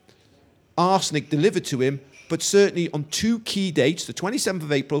of arsenic delivered to him, but certainly on 2 key dates, the 27th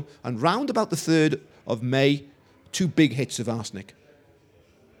of April and round about the 3rd of May, 2 big hits of arsenic.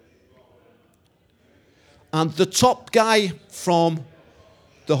 And the top guy from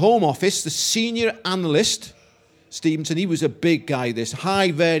the Home Office, the senior analyst, Stevenson, he was a big guy, this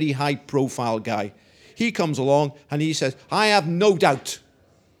very high-profile guy. He comes along and he says, I have no doubt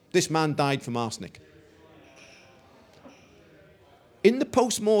this man died from arsenic. In the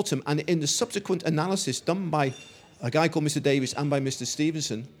post-mortem and in the subsequent analysis done by a guy called Mr. Davis and by Mr.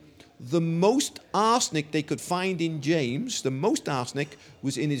 Stevenson, the most arsenic they could find in James, the most arsenic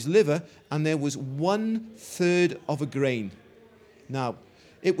was in his liver, and there was 1/3 of a grain. Now,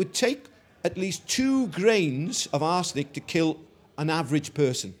 it would take at least 2 grains of arsenic to kill an average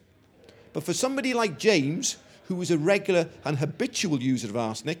person. But for somebody like James, who was a regular and habitual user of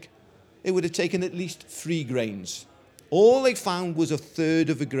arsenic, it would have taken at least 3 grains. All they found was 1/3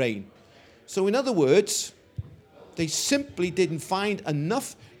 of a grain. So in other words, they simply didn't find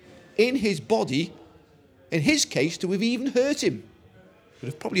enough in his body, in his case, to have even hurt him. It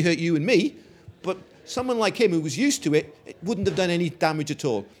would have probably hurt you and me, but someone like him who was used to it, it wouldn't have done any damage at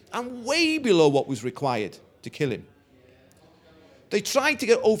all. And way below what was required to kill him. They tried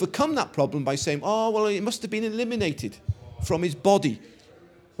to overcome that problem by saying, oh, well, it must have been eliminated from his body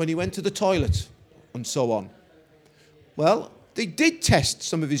when he went to the toilet and so on. Well, they did test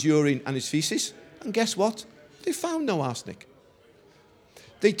some of his urine and his feces, And guess what? They found no arsenic.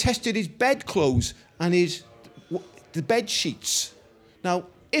 They tested his bedclothes and the bed sheets. Now,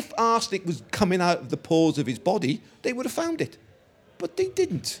 if arsenic was coming out of the pores of his body, they would have found it. But they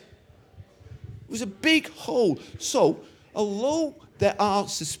didn't. It was a big hole. So, although there are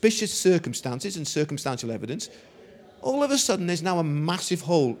suspicious circumstances and circumstantial evidence, all of a sudden there's now a massive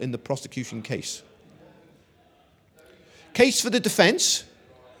hole in the prosecution case. Case for the defence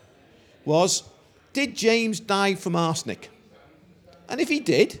was, did James die from arsenic? And if he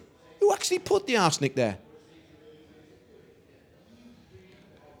did, who actually put the arsenic there?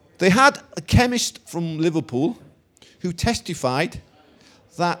 They had a chemist from Liverpool who testified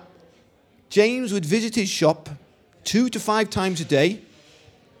that James would visit his shop 2 to 5 times a day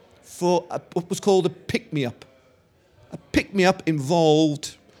for what was called a pick-me-up. A pick-me-up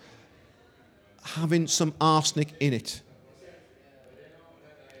involved having some arsenic in it.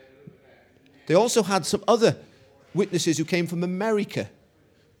 They also had some other witnesses who came from America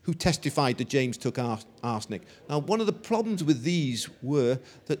who testified that James took arsenic. Now, one of the problems with these were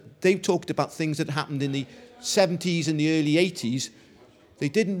that they talked about things that happened in the 70s and the early 80s. They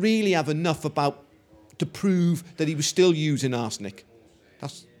didn't really have enough to prove that he was still using arsenic.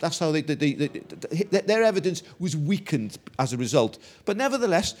 That's how their evidence was weakened as a result. But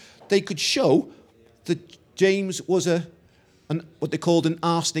nevertheless, they could show that James was what they called an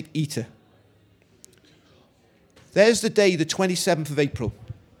arsenic eater. There's the day, the 27th of April.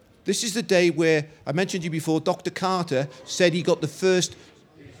 This is the day where, I mentioned to you before, Dr. Carter said he got the first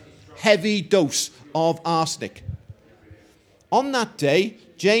heavy dose of arsenic. On that day,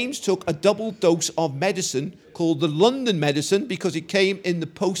 James took a double dose of medicine called the London medicine because it came in the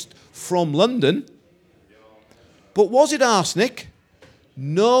post from London. But was it arsenic?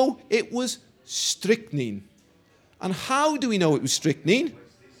 No, it was strychnine. And how do we know it was strychnine?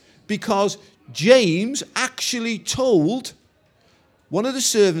 Because James actually told one of the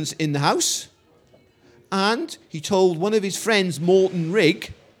servants in the house, and he told one of his friends, Morton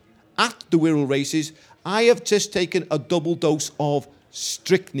Rigg, at the Wirral races, I have just taken a double dose of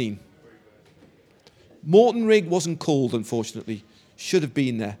strychnine. Morton Rigg wasn't called, unfortunately. Should have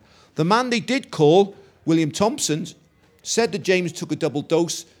been there. The man they did call, William Thompson, said that James took a double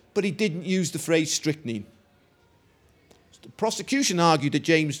dose, but he didn't use the phrase strychnine. The prosecution argued that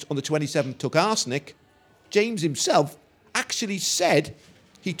James, on the 27th, took arsenic. James himself actually said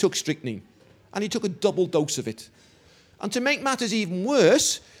he took strychnine, and he took a double dose of it. And to make matters even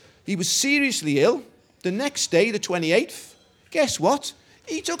worse, he was seriously ill. The next day, the 28th, guess what?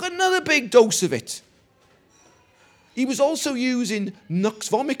 He took another big dose of it. He was also using Nux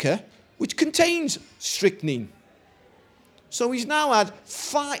vomica, which contains strychnine. So he's now had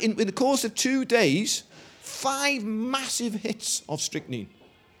in the course of 2 days, 5 massive hits of strychnine.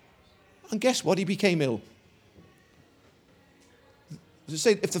 And guess what? He became ill. As I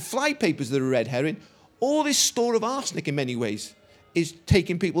say, if the fly papers are a red herring, all this store of arsenic in many ways is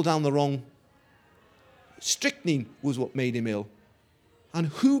taking people down the wrong. Strychnine was what made him ill. And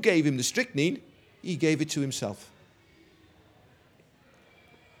who gave him the strychnine? He gave it to himself.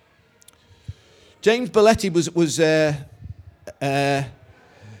 James Belletti was a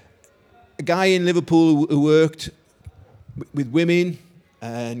guy in Liverpool who worked with women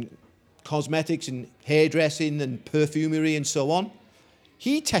and cosmetics and hairdressing and perfumery and so on.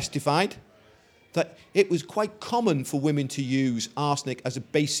 He testified that it was quite common for women to use arsenic as a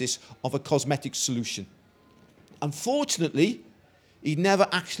basis of a cosmetic solution. Unfortunately, he'd never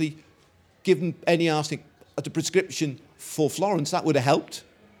actually given any arsenic as a prescription for Florence. That would have helped.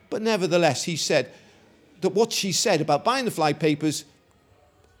 But nevertheless, he said that what she said about buying the fly papers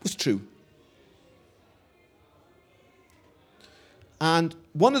was true. And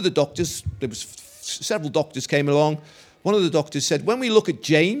one of the doctors, there was several doctors came along, one of the doctors said, when we look at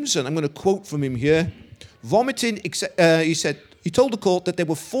James, and I'm going to quote from him here, vomiting, he said, he told the court that there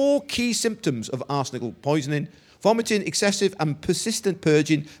were 4 key symptoms of arsenic poisoning: vomiting, excessive and persistent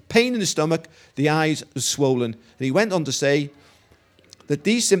purging, pain in the stomach, the eyes were swollen. And he went on to say that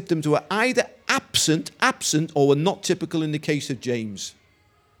these symptoms were either absent, or were not typical in the case of James.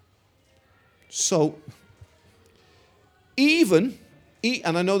 So, and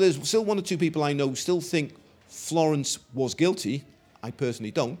I know there's still 1 or 2 people I know who still think Florence was guilty. I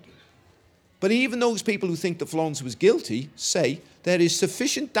personally don't. But even those people who think that Florence was guilty say there is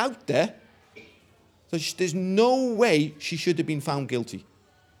sufficient doubt there that there's no way she should have been found guilty.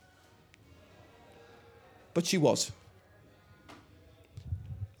 But she was.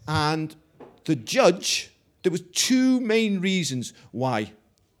 And the judge, there was 2 main reasons why.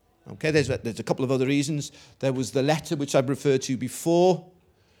 Okay, there's a couple of other reasons. There was the letter which I've referred to before,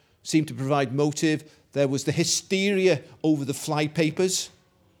 seemed to provide motive. There was the hysteria over the fly papers.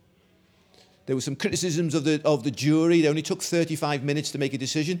 There were some criticisms of the jury. They only took 35 minutes to make a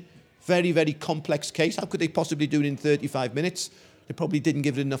decision. Very, very complex case. How could they possibly do it in 35 minutes? They probably didn't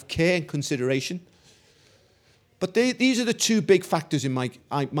give it enough care and consideration. But these are the two big factors in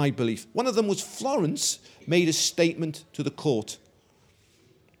my belief. One of them was Florence made a statement to the court.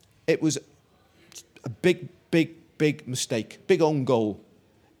 It was a big, big, big mistake, big own goal.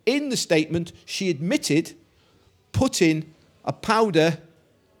 In the statement, she admitted putting a powder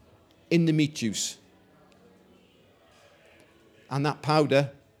in the meat juice. And that powder,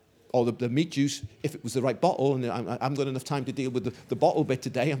 or the meat juice, if it was the right bottle, and I haven't got enough time to deal with the bottle bit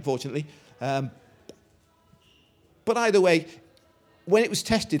today, unfortunately. But either way, when it was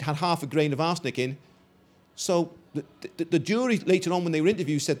tested, had half a grain of arsenic in. So the jury later on, when they were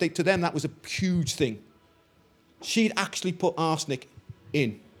interviewed, said to them that was a huge thing. She'd actually put arsenic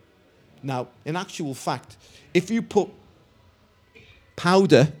in. Now, in actual fact, if you put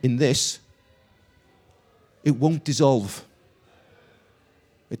powder in this, it won't dissolve.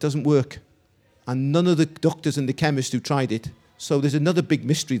 It doesn't work. And none of the doctors and the chemists who tried it. So there's another big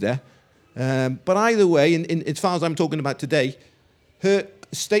mystery there. But either way, as far as I'm talking about today, her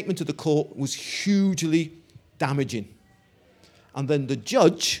statement to the court was hugely damaging. And then the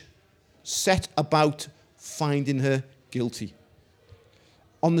judge set about finding her guilty.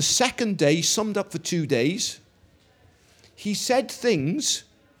 On the second day, summed up for 2 days, he said things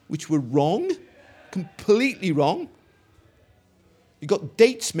which were wrong, completely wrong. He got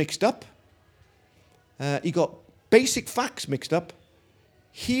dates mixed up. He got basic facts mixed up.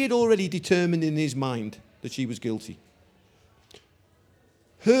 He had already determined in his mind that she was guilty.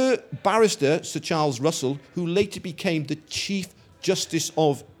 Her barrister, Sir Charles Russell, who later became the Chief Justice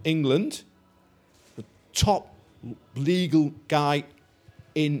of England, the top legal guy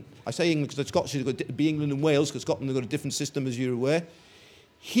in, I say England because Scotland has got to be England and Wales, because Scotland have got a different system, as you're aware.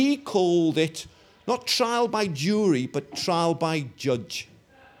 He called it not trial by jury, but trial by judge.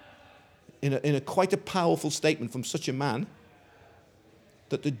 In a quite a powerful statement from such a man,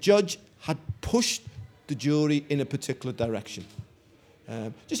 that the judge had pushed the jury in a particular direction.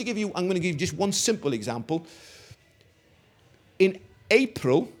 Just to give you, I'm going to give you just one simple example. In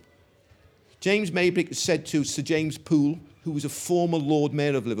April, James Maybrick said to Sir James Poole, who was a former Lord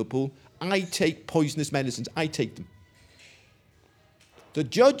Mayor of Liverpool, I take poisonous medicines, I take them. The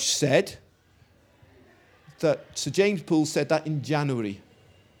judge said that Sir James Poole said that in January.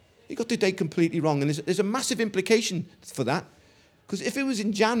 He got the date completely wrong, and there's a massive implication for that, because if it was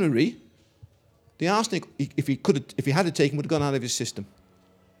in January, the arsenic, if he had it taken, would have gone out of his system.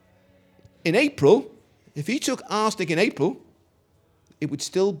 In April, if he took arsenic in April, it would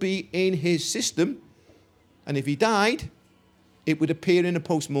still be in his system, and if he died, it would appear in a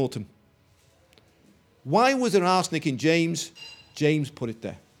post-mortem. Why was there arsenic in James? James put it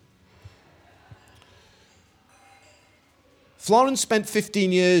there. Florence spent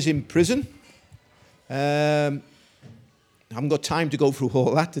 15 years in prison. I haven't got time to go through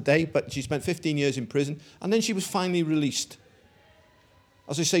all that today, but she spent 15 years in prison, and then she was finally released.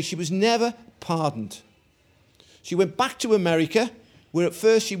 As I say, she was never pardoned. She went back to America, where at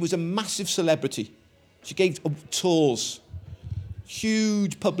first she was a massive celebrity. She gave tours,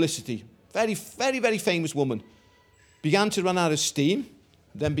 huge publicity, very, very, very famous woman. Began to run out of steam,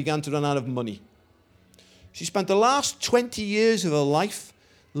 then began to run out of money. She spent the last 20 years of her life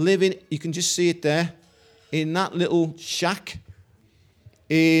living, you can just see it there, in that little shack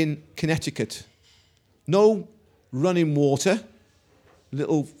in Connecticut. No running water,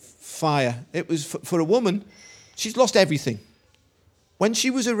 little fire. It was, for a woman, she's lost everything. When she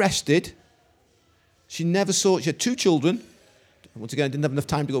was arrested, she never saw, she had 2 children. Once again, I didn't have enough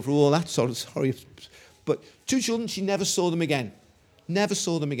time to go through all that, sorry. But 2 children, she never saw them again. Never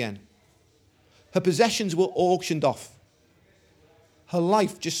saw them again. Her possessions were auctioned off. Her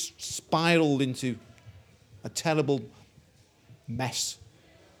life just spiraled into a terrible mess.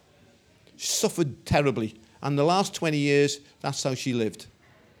 She suffered terribly. And the last 20 years, that's how she lived.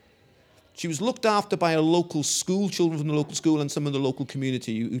 She was looked after by a local school, children from the local school, and some of the local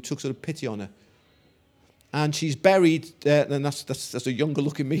community who took sort of pity on her. And she's buried, and that's a younger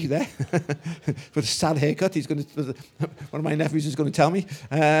looking me there, with a sad haircut. One of my nephews is going to tell me.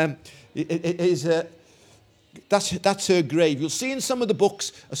 That's her grave. You'll see in some of the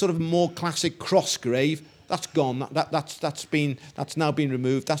books a sort of more classic cross grave. That's gone. That's now been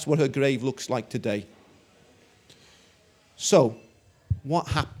removed. That's what her grave looks like today. So, what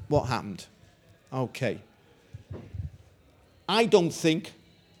happened? Okay. I don't think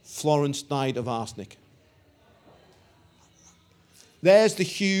Florence died of arsenic. There's the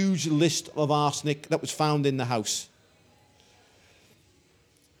huge list of arsenic that was found in the house.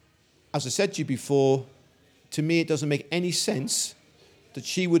 As I said to you before, to me it doesn't make any sense that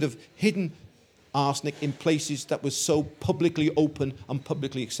she would have hidden arsenic in places that were so publicly open and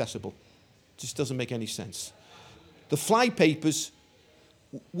publicly accessible. It just doesn't make any sense. The fly papers,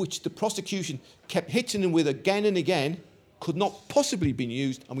 which the prosecution kept hitting them with again and again, could not possibly have been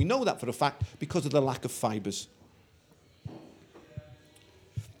used, and we know that for a fact because of the lack of fibres.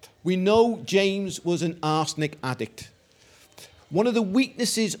 We know James was an arsenic addict. One of the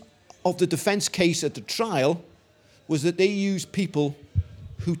weaknesses of the defence case at the trial was that they used people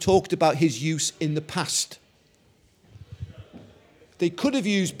who talked about his use in the past. They could have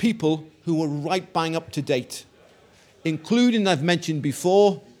used people who were right bang up to date, including, I've mentioned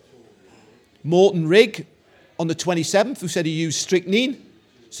before, Morton Rigg on the 27th, who said he used strychnine.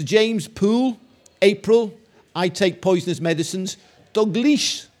 Sir James Poole, April, I take poisonous medicines. Doug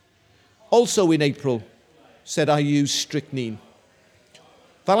Leash, also in April, said I use strychnine.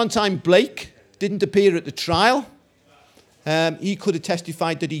 Valentine Blake didn't appear at the trial. He could have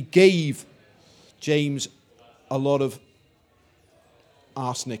testified that he gave James a lot of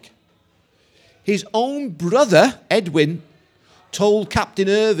arsenic. His own brother, Edwin, told Captain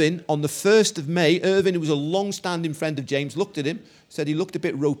Irvine on the 1st of May, Irvine, who was a long-standing friend of James, looked at him, said he looked a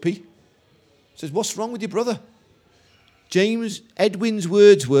bit ropey. Says, what's wrong with your brother? Edwin's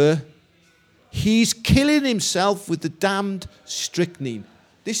words were, he's killing himself with the damned strychnine.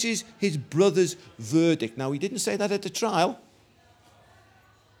 This is his brother's verdict. Now, he didn't say that at the trial.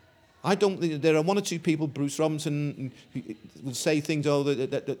 I don't think there are one or two people, Bruce Robinson, who will say things,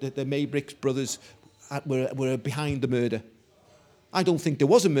 that the Maybrick brothers were behind the murder. I don't think there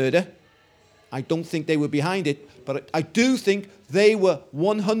was a murder. I don't think they were behind it. But I do think they were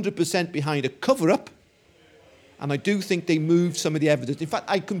 100% behind a cover-up. And I do think they moved some of the evidence. In fact,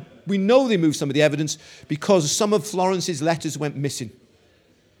 we know they moved some of the evidence because some of Florence's letters went missing.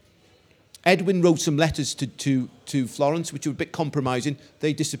 Edwin wrote some letters to Florence, which were a bit compromising.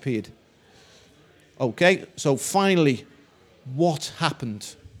 They disappeared. Okay, so finally, what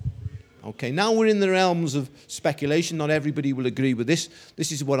happened? Okay, now we're in the realms of speculation. Not everybody will agree with this.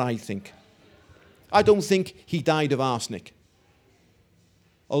 This is what I think. I don't think he died of arsenic,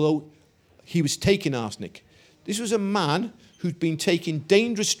 although he was taking arsenic. This was a man who'd been taking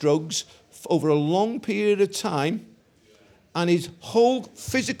dangerous drugs over a long period of time, and his whole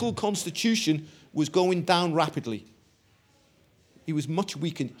physical constitution was going down rapidly. He was much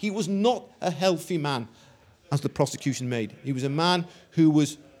weakened. He was not a healthy man, as the prosecution made. He was a man who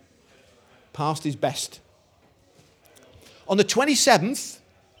was past his best. On the 27th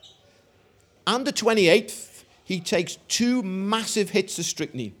and the 28th, he takes 2 massive hits of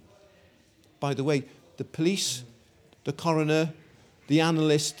strychnine. By the way, the police, the coroner, the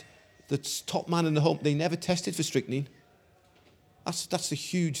analyst, the top man in the home, they never tested for strychnine. That's a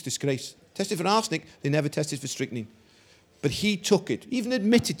huge disgrace. Tested for arsenic, they never tested for strychnine. But he took it, even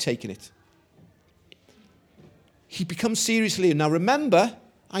admitted taking it. He becomes seriously ill. Now remember,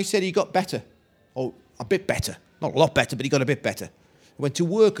 I said he got better. Oh, a bit better. Not a lot better, but he got a bit better. He went to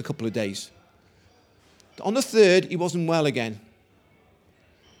work a couple of days. On the 3rd, he wasn't well again.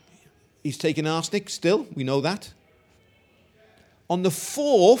 He's taking arsenic still, we know that. On the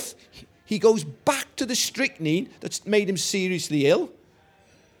 4th, he goes back to the strychnine that's made him seriously ill,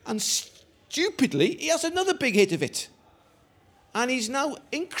 and stupidly, he has another big hit of it. And he's now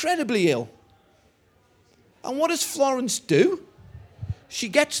incredibly ill. And what does Florence do? She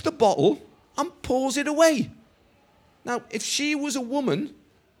gets the bottle and pours it away. Now, if she was a woman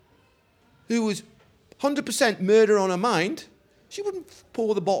who was 100% murder on her mind, she wouldn't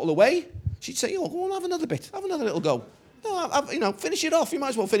pour the bottle away. She'd say, oh, go on, have another bit. Have another little go. No, finish it off. You might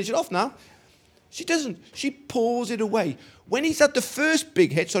as well finish it off now. She doesn't. She pours it away. When he's had the first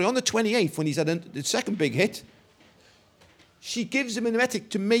big hit, on the 28th, when he's had the second big hit, she gives him an emetic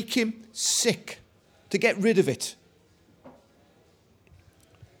to make him sick, to get rid of it.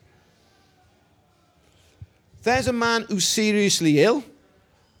 There's a man who's seriously ill.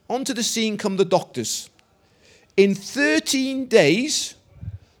 Onto the scene come the doctors. In 13 days,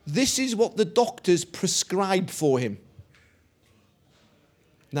 this is what the doctors prescribed for him.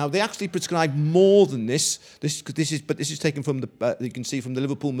 Now, they actually prescribed more than this. This is taken from you can see from the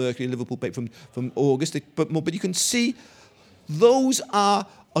Liverpool Mercury, Liverpool paper from August. But you can see those are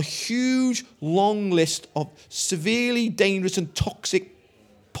a huge, long list of severely dangerous and toxic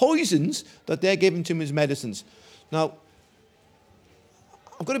poisons that they're giving to him as medicines. Now,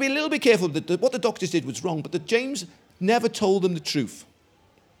 I've got to be a little bit careful that what the doctors did was wrong, but that James never told them the truth.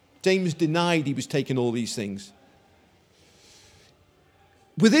 James denied he was taking all these things.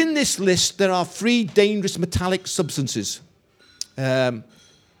 Within this list, there are 3 dangerous metallic substances.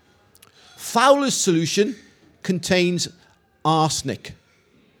 Fowler's solution contains arsenic.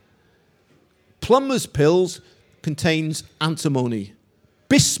 Plumber's pills contains antimony.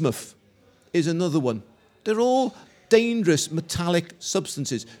 Bismuth is another one. They're all dangerous metallic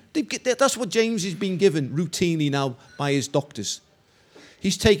substances. That's what James has been given routinely now by his doctors.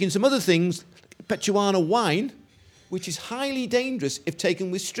 He's taken some other things, Pechuana wine, which is highly dangerous if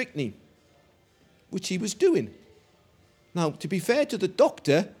taken with strychnine, which he was doing. Now, to be fair to the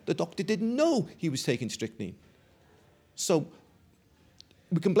doctor didn't know he was taking strychnine. So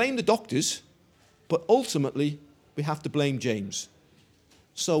we can blame the doctors, but ultimately we have to blame James.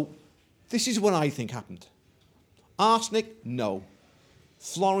 So this is what I think happened. Arsenic, no.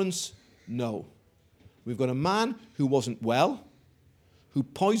 Florence, no. We've got a man who wasn't well, who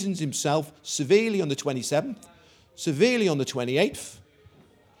poisons himself severely on the 27th, severely on the 28th.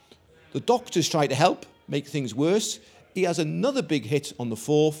 The doctors try to help, make things worse. He has another big hit on the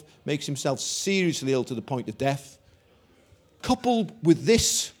 4th, makes himself seriously ill to the point of death. Coupled with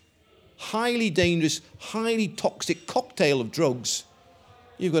this highly dangerous, highly toxic cocktail of drugs,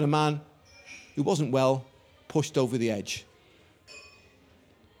 you've got a man who wasn't well, pushed over the edge.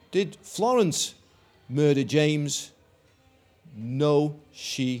 Did Florence murder James? No,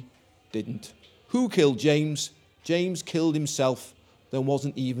 she didn't. Who killed James? James killed himself. There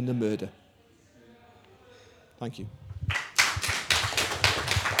wasn't even a murder. Thank you.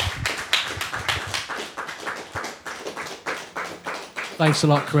 Thanks a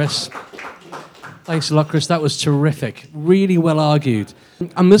lot, Chris. Thanks a lot, Chris. That was terrific. Really well argued.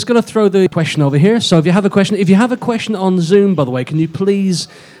 I'm just going to throw the question over here. So if you have a question on Zoom, by the way, can you please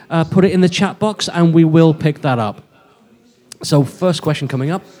put it in the chat box and we will pick that up. So first question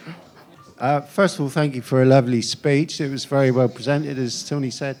coming up. First of all, thank you for a lovely speech. It was very well presented, as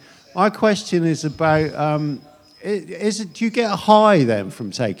Tony said. My question is about, do you get a high then from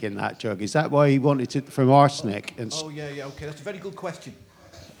taking that drug? Is that why he wanted it from arsenic? Okay, that's a very good question.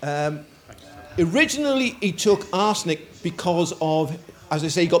 Originally, he took arsenic because of, as I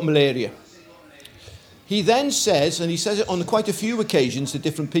say, he got malaria. He then says, and he says it on quite a few occasions to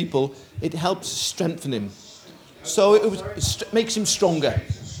different people, it helps strengthen him. So it makes him stronger.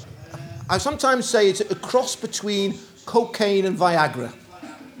 I sometimes say it's a cross between cocaine and Viagra.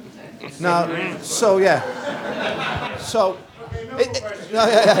 Now, so yeah. So,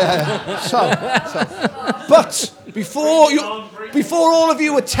 but before all of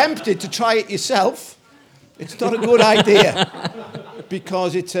you are tempted to try it yourself, it's not a good idea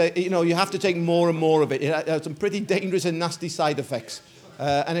because it's you have to take more and more of it. It has some pretty dangerous and nasty side effects,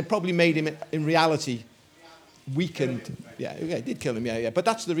 and it probably made him, in reality, weakened. Yeah, it did kill him. Yeah. But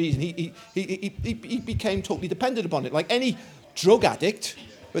that's the reason he became totally dependent upon it. Like any drug addict,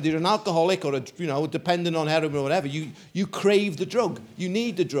 whether you're an alcoholic or dependent on heroin or whatever, you crave the drug. You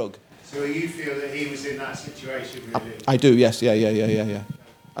need the drug. So you feel that he was in that situation, really? I do, yes, yeah.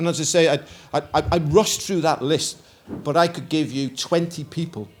 And as I say, I rushed through that list, but I could give you 20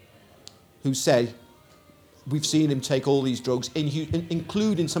 people who say, we've seen him take all these drugs,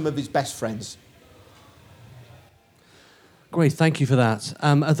 including some of his best friends. Great, thank you for that.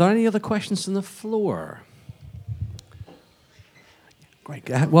 Are there any other questions from the floor? Great,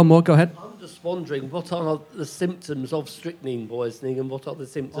 one more, go ahead. I'm just wondering, what are the symptoms of strychnine poisoning and what are the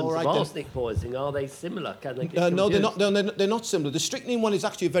symptoms of arsenic poisoning? Are they similar? Can they get no, they're not similar. The strychnine one is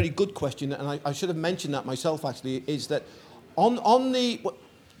actually a very good question, and I should have mentioned that myself, actually, is that on the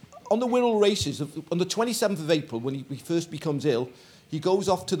Wirral races, on the 27th of April, when he first becomes ill, he goes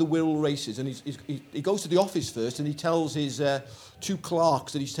off to the Wirral races, and he goes to the office first, and he tells his 2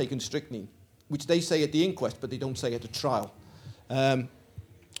 clerks that he's taken strychnine, which they say at the inquest, but they don't say at the trial.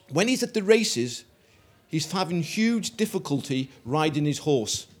 When he's at the races, he's having huge difficulty riding his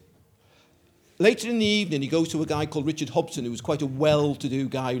horse. Later in the evening, he goes to a guy called Richard Hobson, who was quite a well-to-do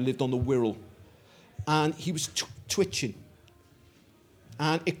guy who lived on the Wirral. And he was twitching.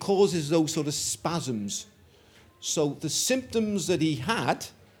 And it causes those sort of spasms. So the symptoms that he had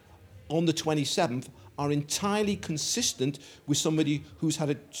on the 27th are entirely consistent with somebody who's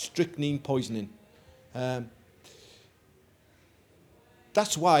had a strychnine poisoning.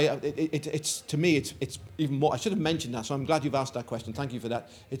 That's why it's to me it's even more. I should have mentioned that, so I'm glad you've asked that question. Thank you for that.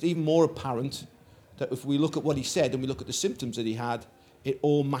 It's even more apparent that if we look at what he said and we look at the symptoms that he had, it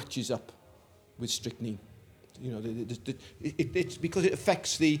all matches up with strychnine. It's because it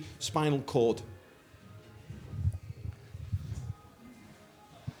affects the spinal cord.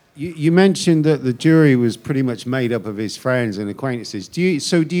 You mentioned that the jury was pretty much made up of his friends and acquaintances. Do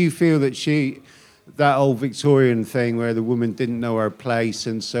you feel that that old Victorian thing where the woman didn't know her place,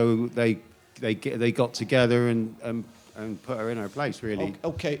 and so they got together and put her in her place, really.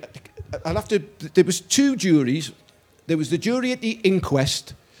 Okay, I'll have to... There was two juries. There was the jury at the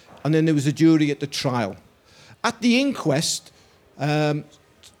inquest, and then there was the jury at the trial. At the inquest,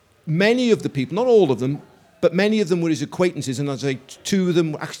 many of the people, not all of them, but many of them were his acquaintances, and as I say, two of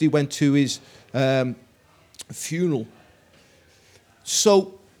them actually went to his funeral.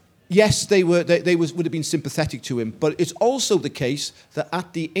 So, yes, they would have been sympathetic to him, but it's also the case that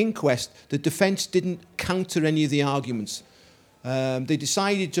at the inquest, the defence didn't counter any of the arguments. They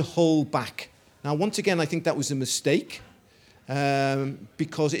decided to hold back. Now, once again, I think that was a mistake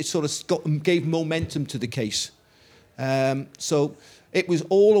because it sort of gave momentum to the case. So it was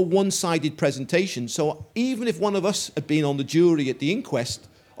all a one-sided presentation. So even if one of us had been on the jury at the inquest,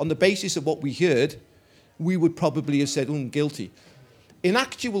 on the basis of what we heard, we would probably have said, guilty. In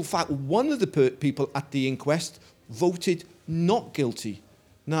actual fact, one of the people at the inquest voted not guilty.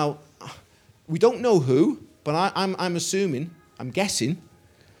 Now, we don't know who, but I'm assuming, I'm guessing,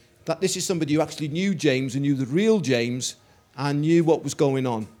 that this is somebody who actually knew James and knew the real James and knew what was going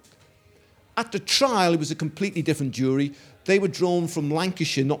on. At the trial, it was a completely different jury. They were drawn from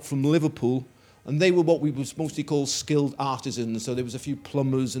Lancashire, not from Liverpool, and they were what we would mostly call skilled artisans. So there was a few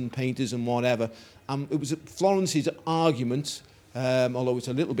plumbers and painters and whatever. It was Florence's argument, although it's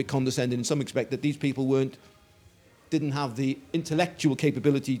a little bit condescending in some respect, that these people didn't have the intellectual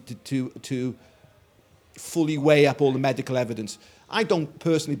capability to fully weigh up all the medical evidence. I don't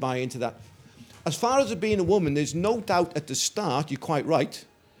personally buy into that. As far as it being a woman, there's no doubt at the start, you're quite right,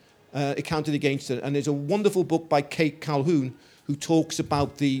 it counted against her. And there's a wonderful book by Kate Calhoun who talks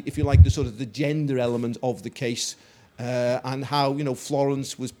about the sort of the gender element of the case and how,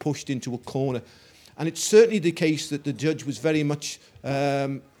 Florence was pushed into a corner. And it's certainly the case that the judge was very much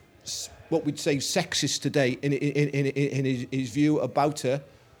what we'd say sexist today in his view about her.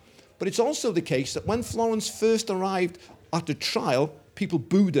 But it's also the case that when Florence first arrived at the trial, people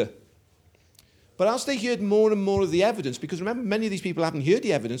booed her. But as they heard more and more of the evidence, because remember, many of these people haven't heard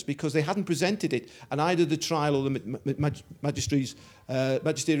the evidence because they hadn't presented it at either the trial or the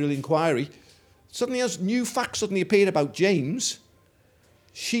magisterial inquiry, suddenly as new facts suddenly appeared about James,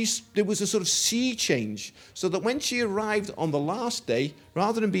 there was a sort of sea change. So that when she arrived on the last day,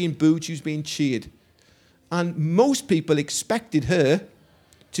 rather than being booed, she was being cheered. And most people expected her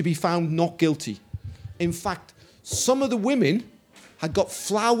to be found not guilty. In fact, some of the women had got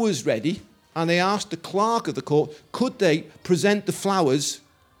flowers ready, and they asked the clerk of the court, could they present the flowers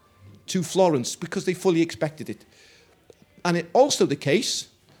to Florence, because they fully expected it. And it's also the case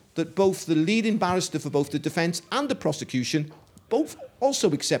that both the leading barrister for both the defence and the prosecution both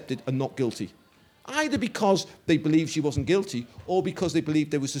also accepted a not guilty, either because they believed she wasn't guilty or because they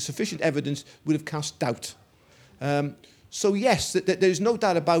believed there was sufficient evidence would have cast doubt. So yes, there's no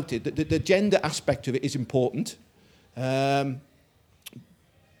doubt about it. The gender aspect of it is important.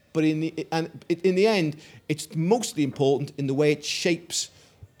 But in the end, it's mostly important in the way it shapes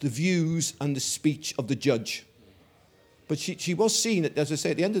the views and the speech of the judge. But she was seen, as I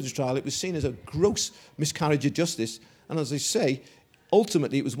say, at the end of the trial, it was seen as a gross miscarriage of justice. And as I say,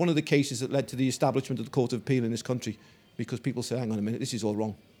 ultimately, it was one of the cases that led to the establishment of the Court of Appeal in this country, because people say, hang on a minute, this is all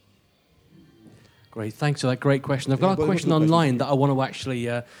wrong. Great, thanks for that great question. I've got a question online that I want to actually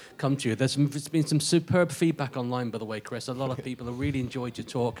come to. There's been some superb feedback online, by the way, Chris. A lot of people have really enjoyed your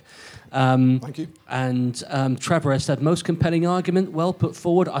talk. Thank you. And Trevor has said, most compelling argument, well put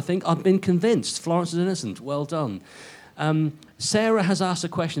forward. I think I've been convinced. Florence is innocent. Well done. Sarah has asked a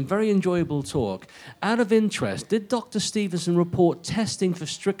question, very enjoyable talk. Out of interest, did Dr. Stevenson report testing for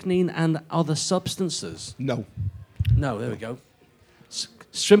strychnine and other substances? No. No, there we go.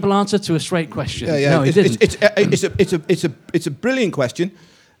 Simple answer to a straight question. Yeah. No, he didn't. It's a brilliant question,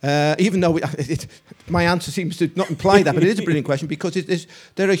 even though my answer seems to not imply that, but it is a brilliant question because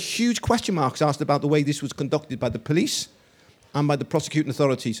there are huge question marks asked about the way this was conducted by the police and by the prosecuting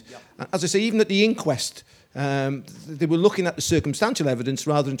authorities. Yep. As I say, even at the inquest, they were looking at the circumstantial evidence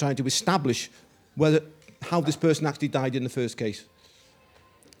rather than trying to establish how this person actually died in the first case.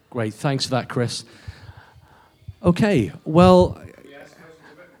 Great, thanks for that, Chris. Okay, well...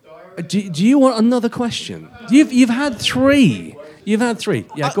 Do you want another question? You've had three.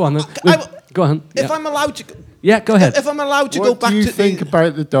 Yeah, go on then. Go on. If I'm allowed to... Yeah, go ahead. If I'm allowed to go back to... What do you think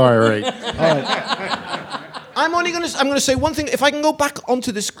about the diary? All right. I'm going to say one thing. If I can go back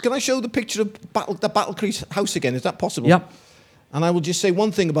onto this... Can I show the picture of the Battlecrease house again? Is that possible? Yep. And I will just say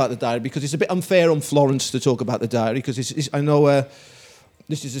one thing about the diary, because it's a bit unfair on Florence to talk about the diary, because I know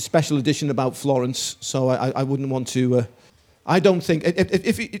this is a special edition about Florence, so I wouldn't want to... I don't think...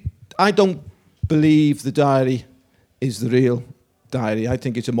 I don't believe the diary is the real diary. I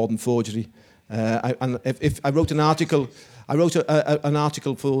think it's a modern forgery. I wrote an article. I wrote an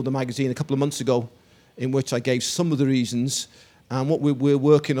article for the magazine a couple of months ago, in which I gave some of the reasons. And what we're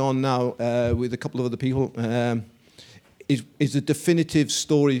working on now with a couple of other people is a definitive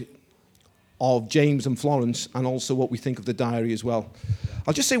story of James and Florence, and also what we think of the diary as well.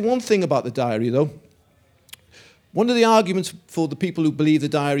 I'll just say one thing about the diary, though. One of the arguments for the people who believe the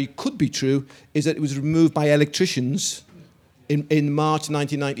diary could be true is that it was removed by electricians in March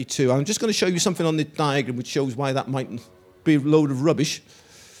 1992. I'm just going to show you something on the diagram which shows why that might be a load of rubbish.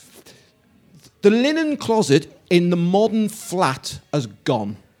 The linen closet in the modern flat has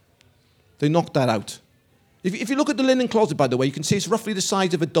gone. They knocked that out. If you look at the linen closet, by the way, you can see it's roughly the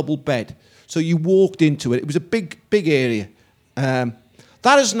size of a double bed. So you walked into it. It was a big area.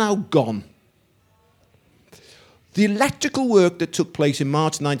 That is now gone. The electrical work that took place in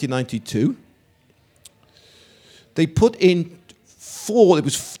March 1992, they put in there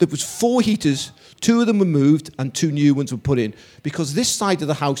was four heaters. 2 of them were moved and 2 new ones were put in because this side of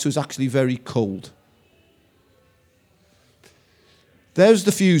the house was actually very cold. There's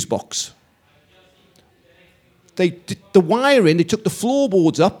the fuse box. They did the wiring, they took the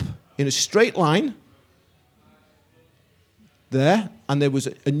floorboards up in a straight line there, and there was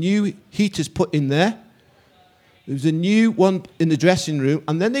a new heaters put in there. There was a new one in the dressing room,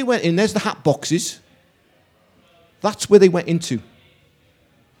 and then they went in. There's the hat boxes. That's where they went into.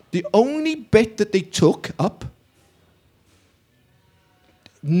 The only bit that they took up,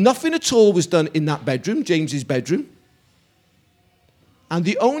 nothing at all was done in that bedroom, James's bedroom. And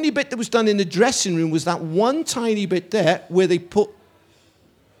the only bit that was done in the dressing room was that one tiny bit there where they put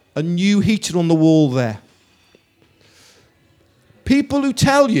a new heater on the wall there. People who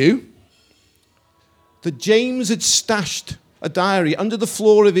tell you that James had stashed a diary under the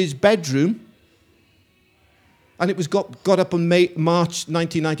floor of his bedroom and it was got up on March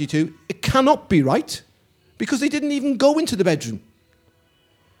 1992, it cannot be right because they didn't even go into the bedroom.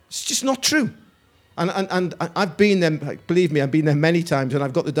 It's just not true. And I've been there, believe me, I've been there many times, and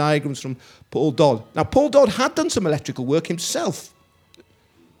I've got the diagrams from Paul Dodd. Now, Paul Dodd had done some electrical work himself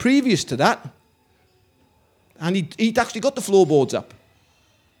previous to that, and he'd actually got the floorboards up.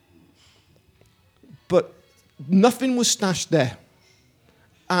 But nothing was stashed there.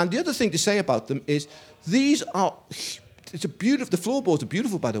 And the other thing to say about them is the floorboards are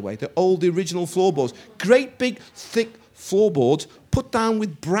beautiful, by the way. They're the original floorboards. Great big, thick floorboards put down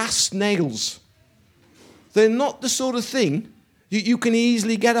with brass nails. They're not the sort of thing you can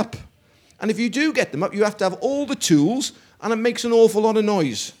easily get up. And if you do get them up, you have to have all the tools, and it makes an awful lot of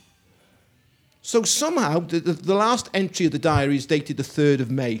noise. So somehow, the last entry of the diary is dated the 3rd of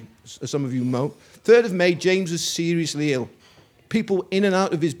May, as some of you know. 3rd of May, James was seriously ill. People in and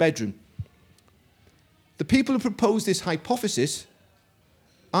out of his bedroom. The people who proposed this hypothesis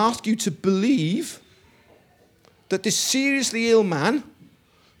ask you to believe that this seriously ill man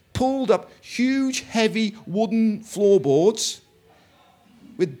pulled up huge, heavy wooden floorboards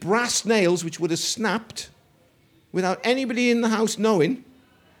with brass nails which would have snapped without anybody in the house knowing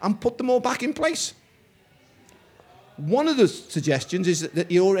and put them all back in place. One of the suggestions is that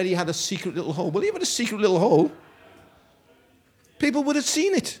he already had a secret little hole. Well, he had a secret little hole. People would have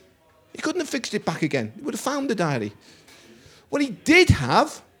seen it. He couldn't have fixed it back again. He would have found the diary. What he did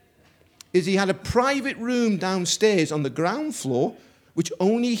have is he had a private room downstairs on the ground floor which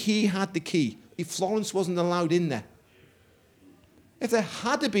only he had the key. Florence wasn't allowed in there. If there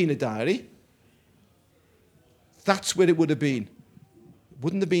had been a diary, that's where it would have been. It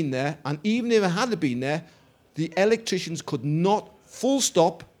wouldn't have been there. And even if it had been there, the electricians could not, full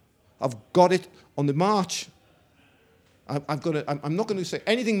stop, have got it on the March. I'm not going to say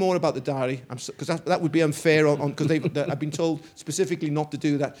anything more about the diary, because that would be unfair, because I've been told specifically not to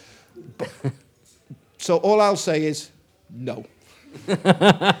do that. So all I'll say is no. So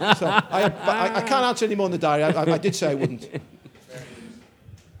I can't answer any more on the diary. I did say I wouldn't.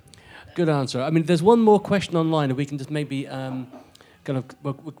 Good answer. I mean, there's one more question online, and we can just maybe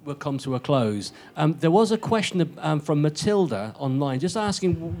we'll come to a close. There was a question from Matilda online, just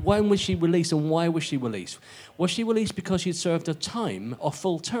asking when was she released and why was she released? Was she released because she'd served her time or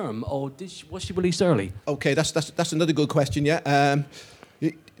full term, or was she released early? Okay, that's another good question. Yeah.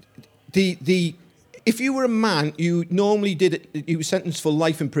 If you were a man, you were sentenced for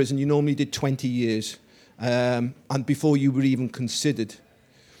life in prison. You normally did 20 years, and before you were even considered.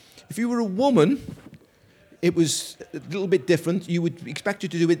 If you were a woman, it was a little bit different. You would expect you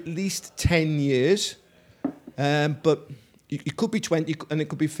to do at least 10 years, but it could be 20 and it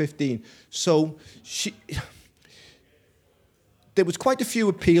could be 15. So there was quite a few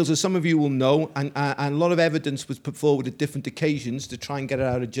appeals, as some of you will know, and a lot of evidence was put forward at different occasions to try and get her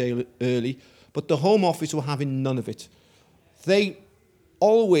out of jail early. But the Home Office were having none of it. They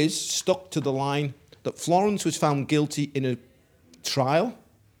always stuck to the line that Florence was found guilty in a trial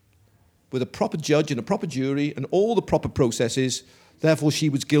with a proper judge and a proper jury and all the proper processes. Therefore, she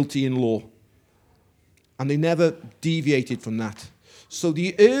was guilty in law. And they never deviated from that. So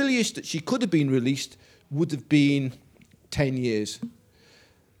the earliest that she could have been released would have been 10 years.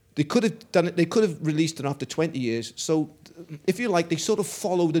 They could have done it. They could have released her after 20 years. So, if you like, they sort of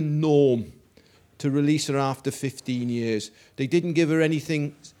followed a norm to release her after 15 years. They didn't give her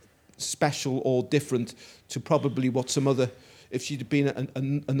anything special or different to probably what some other, if she'd been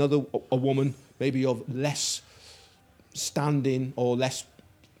a woman, maybe of less standing or less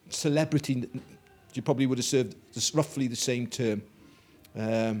celebrity, she probably would have served roughly the same term.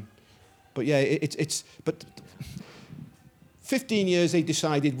 But yeah, but 15 years they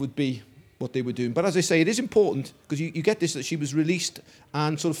decided would be what they were doing. But as I say, it is important, because you get this, that she was released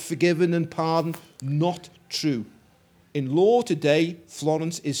and sort of forgiven and pardoned. Not true. In law today,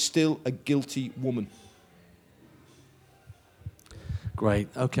 Florence is still a guilty woman. Great.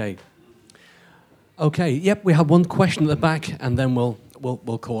 Okay. Yep. We have one question at the back, and then we'll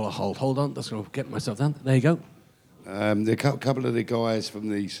call a halt. Hold on. Let's go get myself down. There you go. A couple of the guys from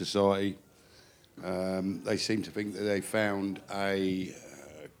the society, they seem to think that they found a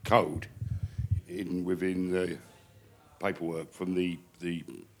code within the paperwork from the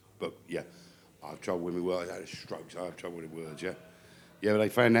book. Yeah, I have trouble with my words. I had a stroke, so I have trouble with the words. Yeah, but they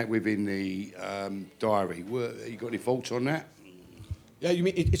found that within the diary. You got any thoughts on that? Yeah, you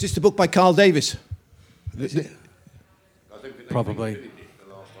mean, is this the book by Carl Davis? Is it? I don't think they Probably. finished it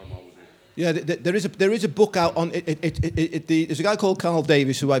the last time I was here. Yeah, there is a book out on it. There's a guy called Carl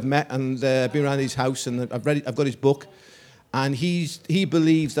Davis who I've met and been around his house, and I've read it. I've got his book, and he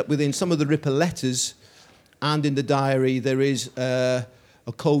believes that within some of the Ripper letters and in the diary there is a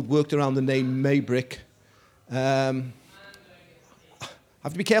code worked around the name Maybrick. I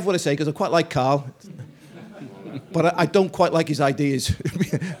have to be careful what I say, because I quite like Carl, but I don't quite like his ideas.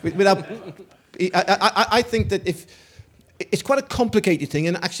 I think that if it's quite a complicated thing,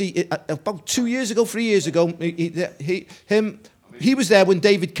 and actually about 3 years ago, he was there when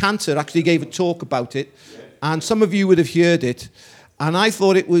David Cantor actually gave a talk about it, and some of you would have heard it, and I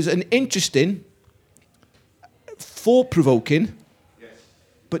thought it was an interesting, thought-provoking,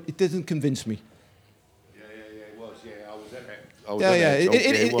 but it didn't convince me. It was. I was at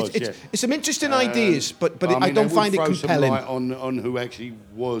that. It's some interesting ideas, but I don't find it compelling. Some light on who actually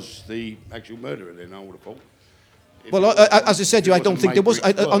was the actual murderer. Then I would have thought. Well, as I said to you, I don't think there was.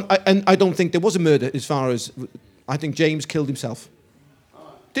 I don't think there was a murder. As far as I think, James killed himself.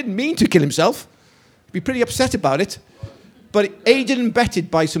 Didn't mean to kill himself. Be pretty upset about it, but aided and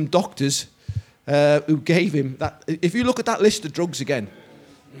abetted by some doctors who gave him that. If you look at that list of drugs again,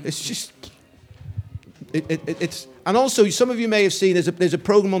 it's just. It's and also some of you may have seen there's a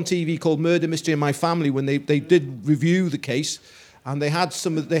program on TV called Murder Mystery in My Family, when they did review the case, and they had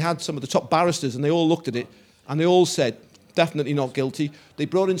some of the top barristers, and they all looked at it, and they all said definitely not guilty. They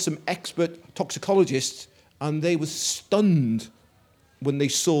brought in some expert toxicologists, and they were stunned when they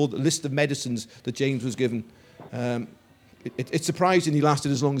saw the list of medicines that James was given. It's surprising he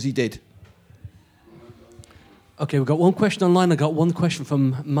lasted as long as he did. Okay, we've got one question online. I got one question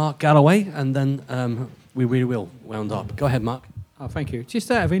from Mark Galloway, and then we really will round up. Go ahead, Mark. Oh, thank you.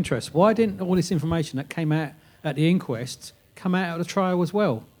 Just out of interest, why didn't all this information that came out at the inquest come out at the trial as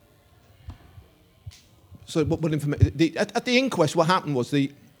well? So what information? At the inquest, what happened was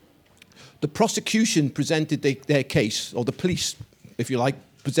the prosecution presented their case, or the police, if you like,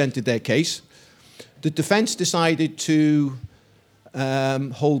 presented their case. The defence decided to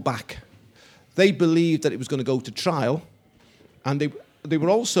hold back. They believed that it was going to go to trial, and they were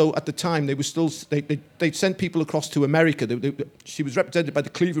also, at the time, they'd sent people across to America. She was represented by the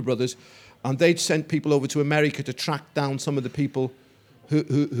Cleaver brothers, and they'd sent people over to America to track down some of the people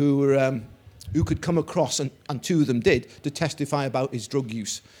who could come across, and two of them did, to testify about his drug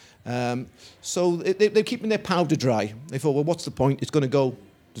use. So they're keeping their powder dry. They thought, well, what's the point? It's going to go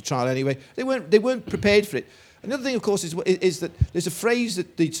to trial anyway. They weren't prepared for it. Another thing, of course, is that there's a phrase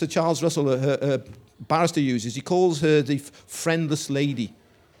that Sir Charles Russell, her barrister, uses. He calls her the friendless lady.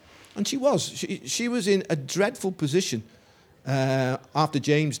 And she was. She was in a dreadful position after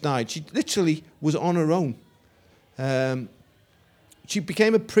James died. She literally was on her own. She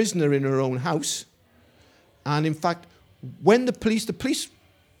became a prisoner in her own house. And in fact, when the police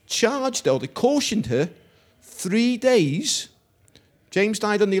charged her, or they cautioned her, 3 days. James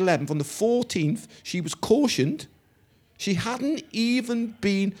died on the 11th. On the 14th, she was cautioned. She hadn't even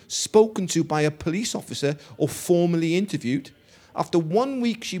been spoken to by a police officer or formally interviewed. After 1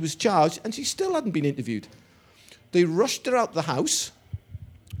 week, she was charged, and she still hadn't been interviewed. They rushed her out the house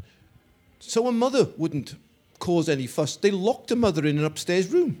so her mother wouldn't cause any fuss. They locked her mother in an upstairs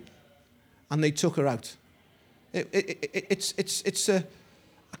room, and they took her out. It's a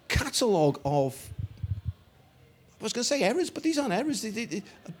catalogue of, I was going to say errors, but these aren't errors. They're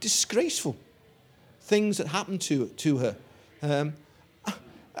disgraceful things that happened to her. As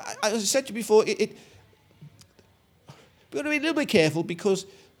I said to you before, we've got to be a little bit careful, because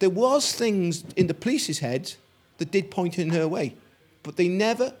there was things in the police's heads that did point in her way, but they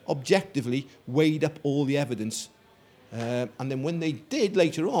never objectively weighed up all the evidence. And then when they did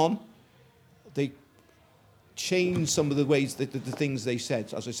later on, they changed some of the ways that the things they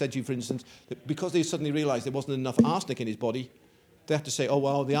said. As I said to you, for instance, that because they suddenly realised there wasn't enough arsenic in his body, they had to say, oh,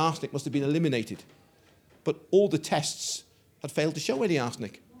 well, the arsenic must have been eliminated. But all the tests had failed to show any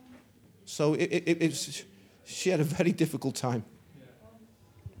arsenic. So she had a very difficult time.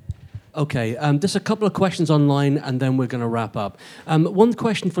 Okay, just a couple of questions online, and then we're going to wrap up. One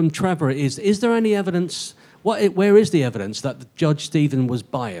question from Trevor is there any evidence, where is the evidence that Judge Stephen was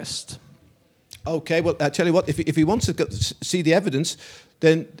biased? Okay, well, I tell you what, if he wants to see the evidence,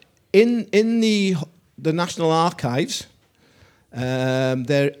 then in the National Archives,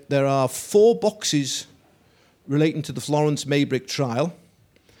 there are 4 boxes relating to the Florence Maybrick trial.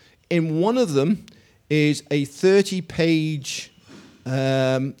 In one of them is a 30-page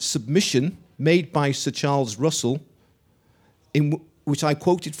submission made by Sir Charles Russell, in which I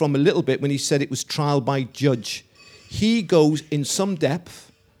quoted from a little bit when he said it was trial by judge. He goes in some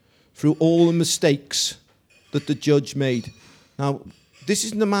depth through all the mistakes that the judge made. Now, this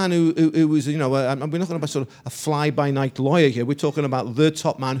isn't a man who was, we're not talking about sort of a fly-by-night lawyer here. We're talking about the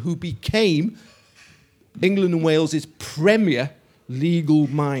top man who became England and Wales's premier legal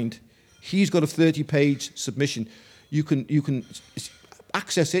mind. He's got a 30-page submission. You can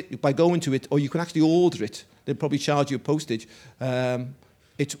access it by going to it, or you can actually order it. They'll probably charge you a postage.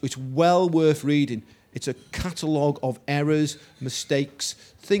 It's well worth reading. It's a catalogue of errors, mistakes,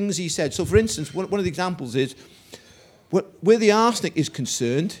 things he said. So, for instance, one of the examples is, where the arsenic is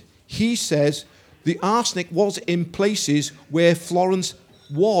concerned, he says the arsenic was in places where Florence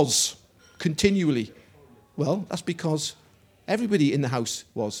was continually. Well, that's because everybody in the house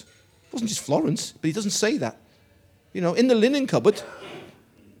was. It wasn't just Florence, but he doesn't say that. In the linen cupboard,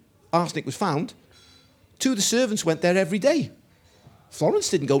 arsenic was found. 2 of the servants went there every day. Florence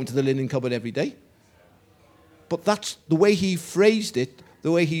didn't go into the linen cupboard every day. But that's the way he phrased it,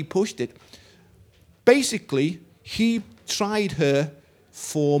 the way he pushed it. Basically, he tried her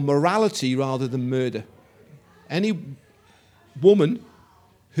for morality rather than murder. Any woman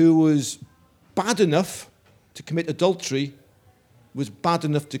who was bad enough to commit adultery was bad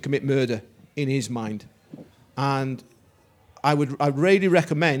enough to commit murder in his mind. And I really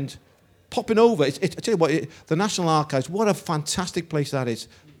recommend popping over. I tell you what, the National Archives, what a fantastic place that is.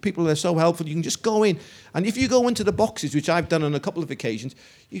 People are so helpful. You can just go in. And if you go into the boxes, which I've done on a couple of occasions,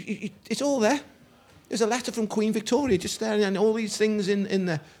 it's all there. There's a letter from Queen Victoria just there, and all these things in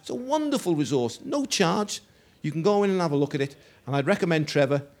there. It's a wonderful resource. No charge. You can go in and have a look at it. And I'd recommend,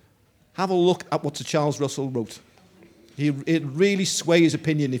 Trevor, have a look at what Sir Charles Russell wrote. It really sway his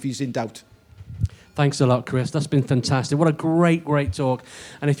opinion if he's in doubt. Thanks a lot, Chris. That's been fantastic. What a great, great talk.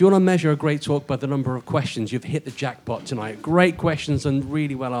 And if you want to measure a great talk by the number of questions, you've hit the jackpot tonight. Great questions and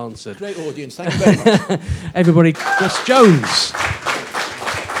really well answered. Great audience. Thank you very much. Everybody, Chris Jones.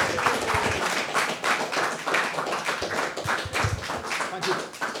 Thank you.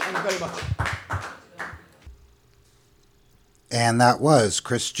 Thank you very much. And that was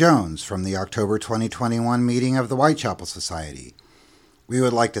Chris Jones from the October 2021 meeting of the Whitechapel Society. We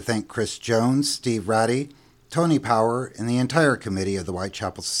would like to thank Chris Jones, Steve Ratty, Tony Power, and the entire committee of the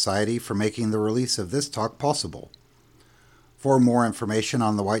Whitechapel Society for making the release of this talk possible. For more information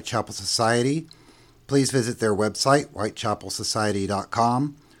on the Whitechapel Society, please visit their website,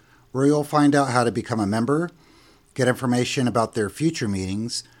 whitechapelsociety.com, where you'll find out how to become a member, get information about their future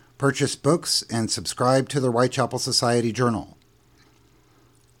meetings, purchase books, and subscribe to the Whitechapel Society Journal.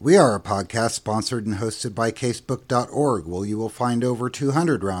 We are a podcast sponsored and hosted by casebook.org, where you will find over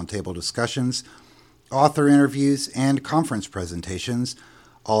 200 roundtable discussions, author interviews, and conference presentations,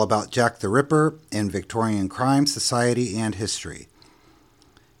 all about Jack the Ripper and Victorian crime, society, and history.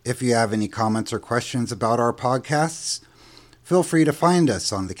 If you have any comments or questions about our podcasts, feel free to find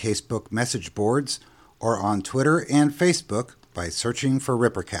us on the Casebook message boards or on Twitter and Facebook by searching for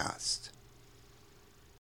Rippercast.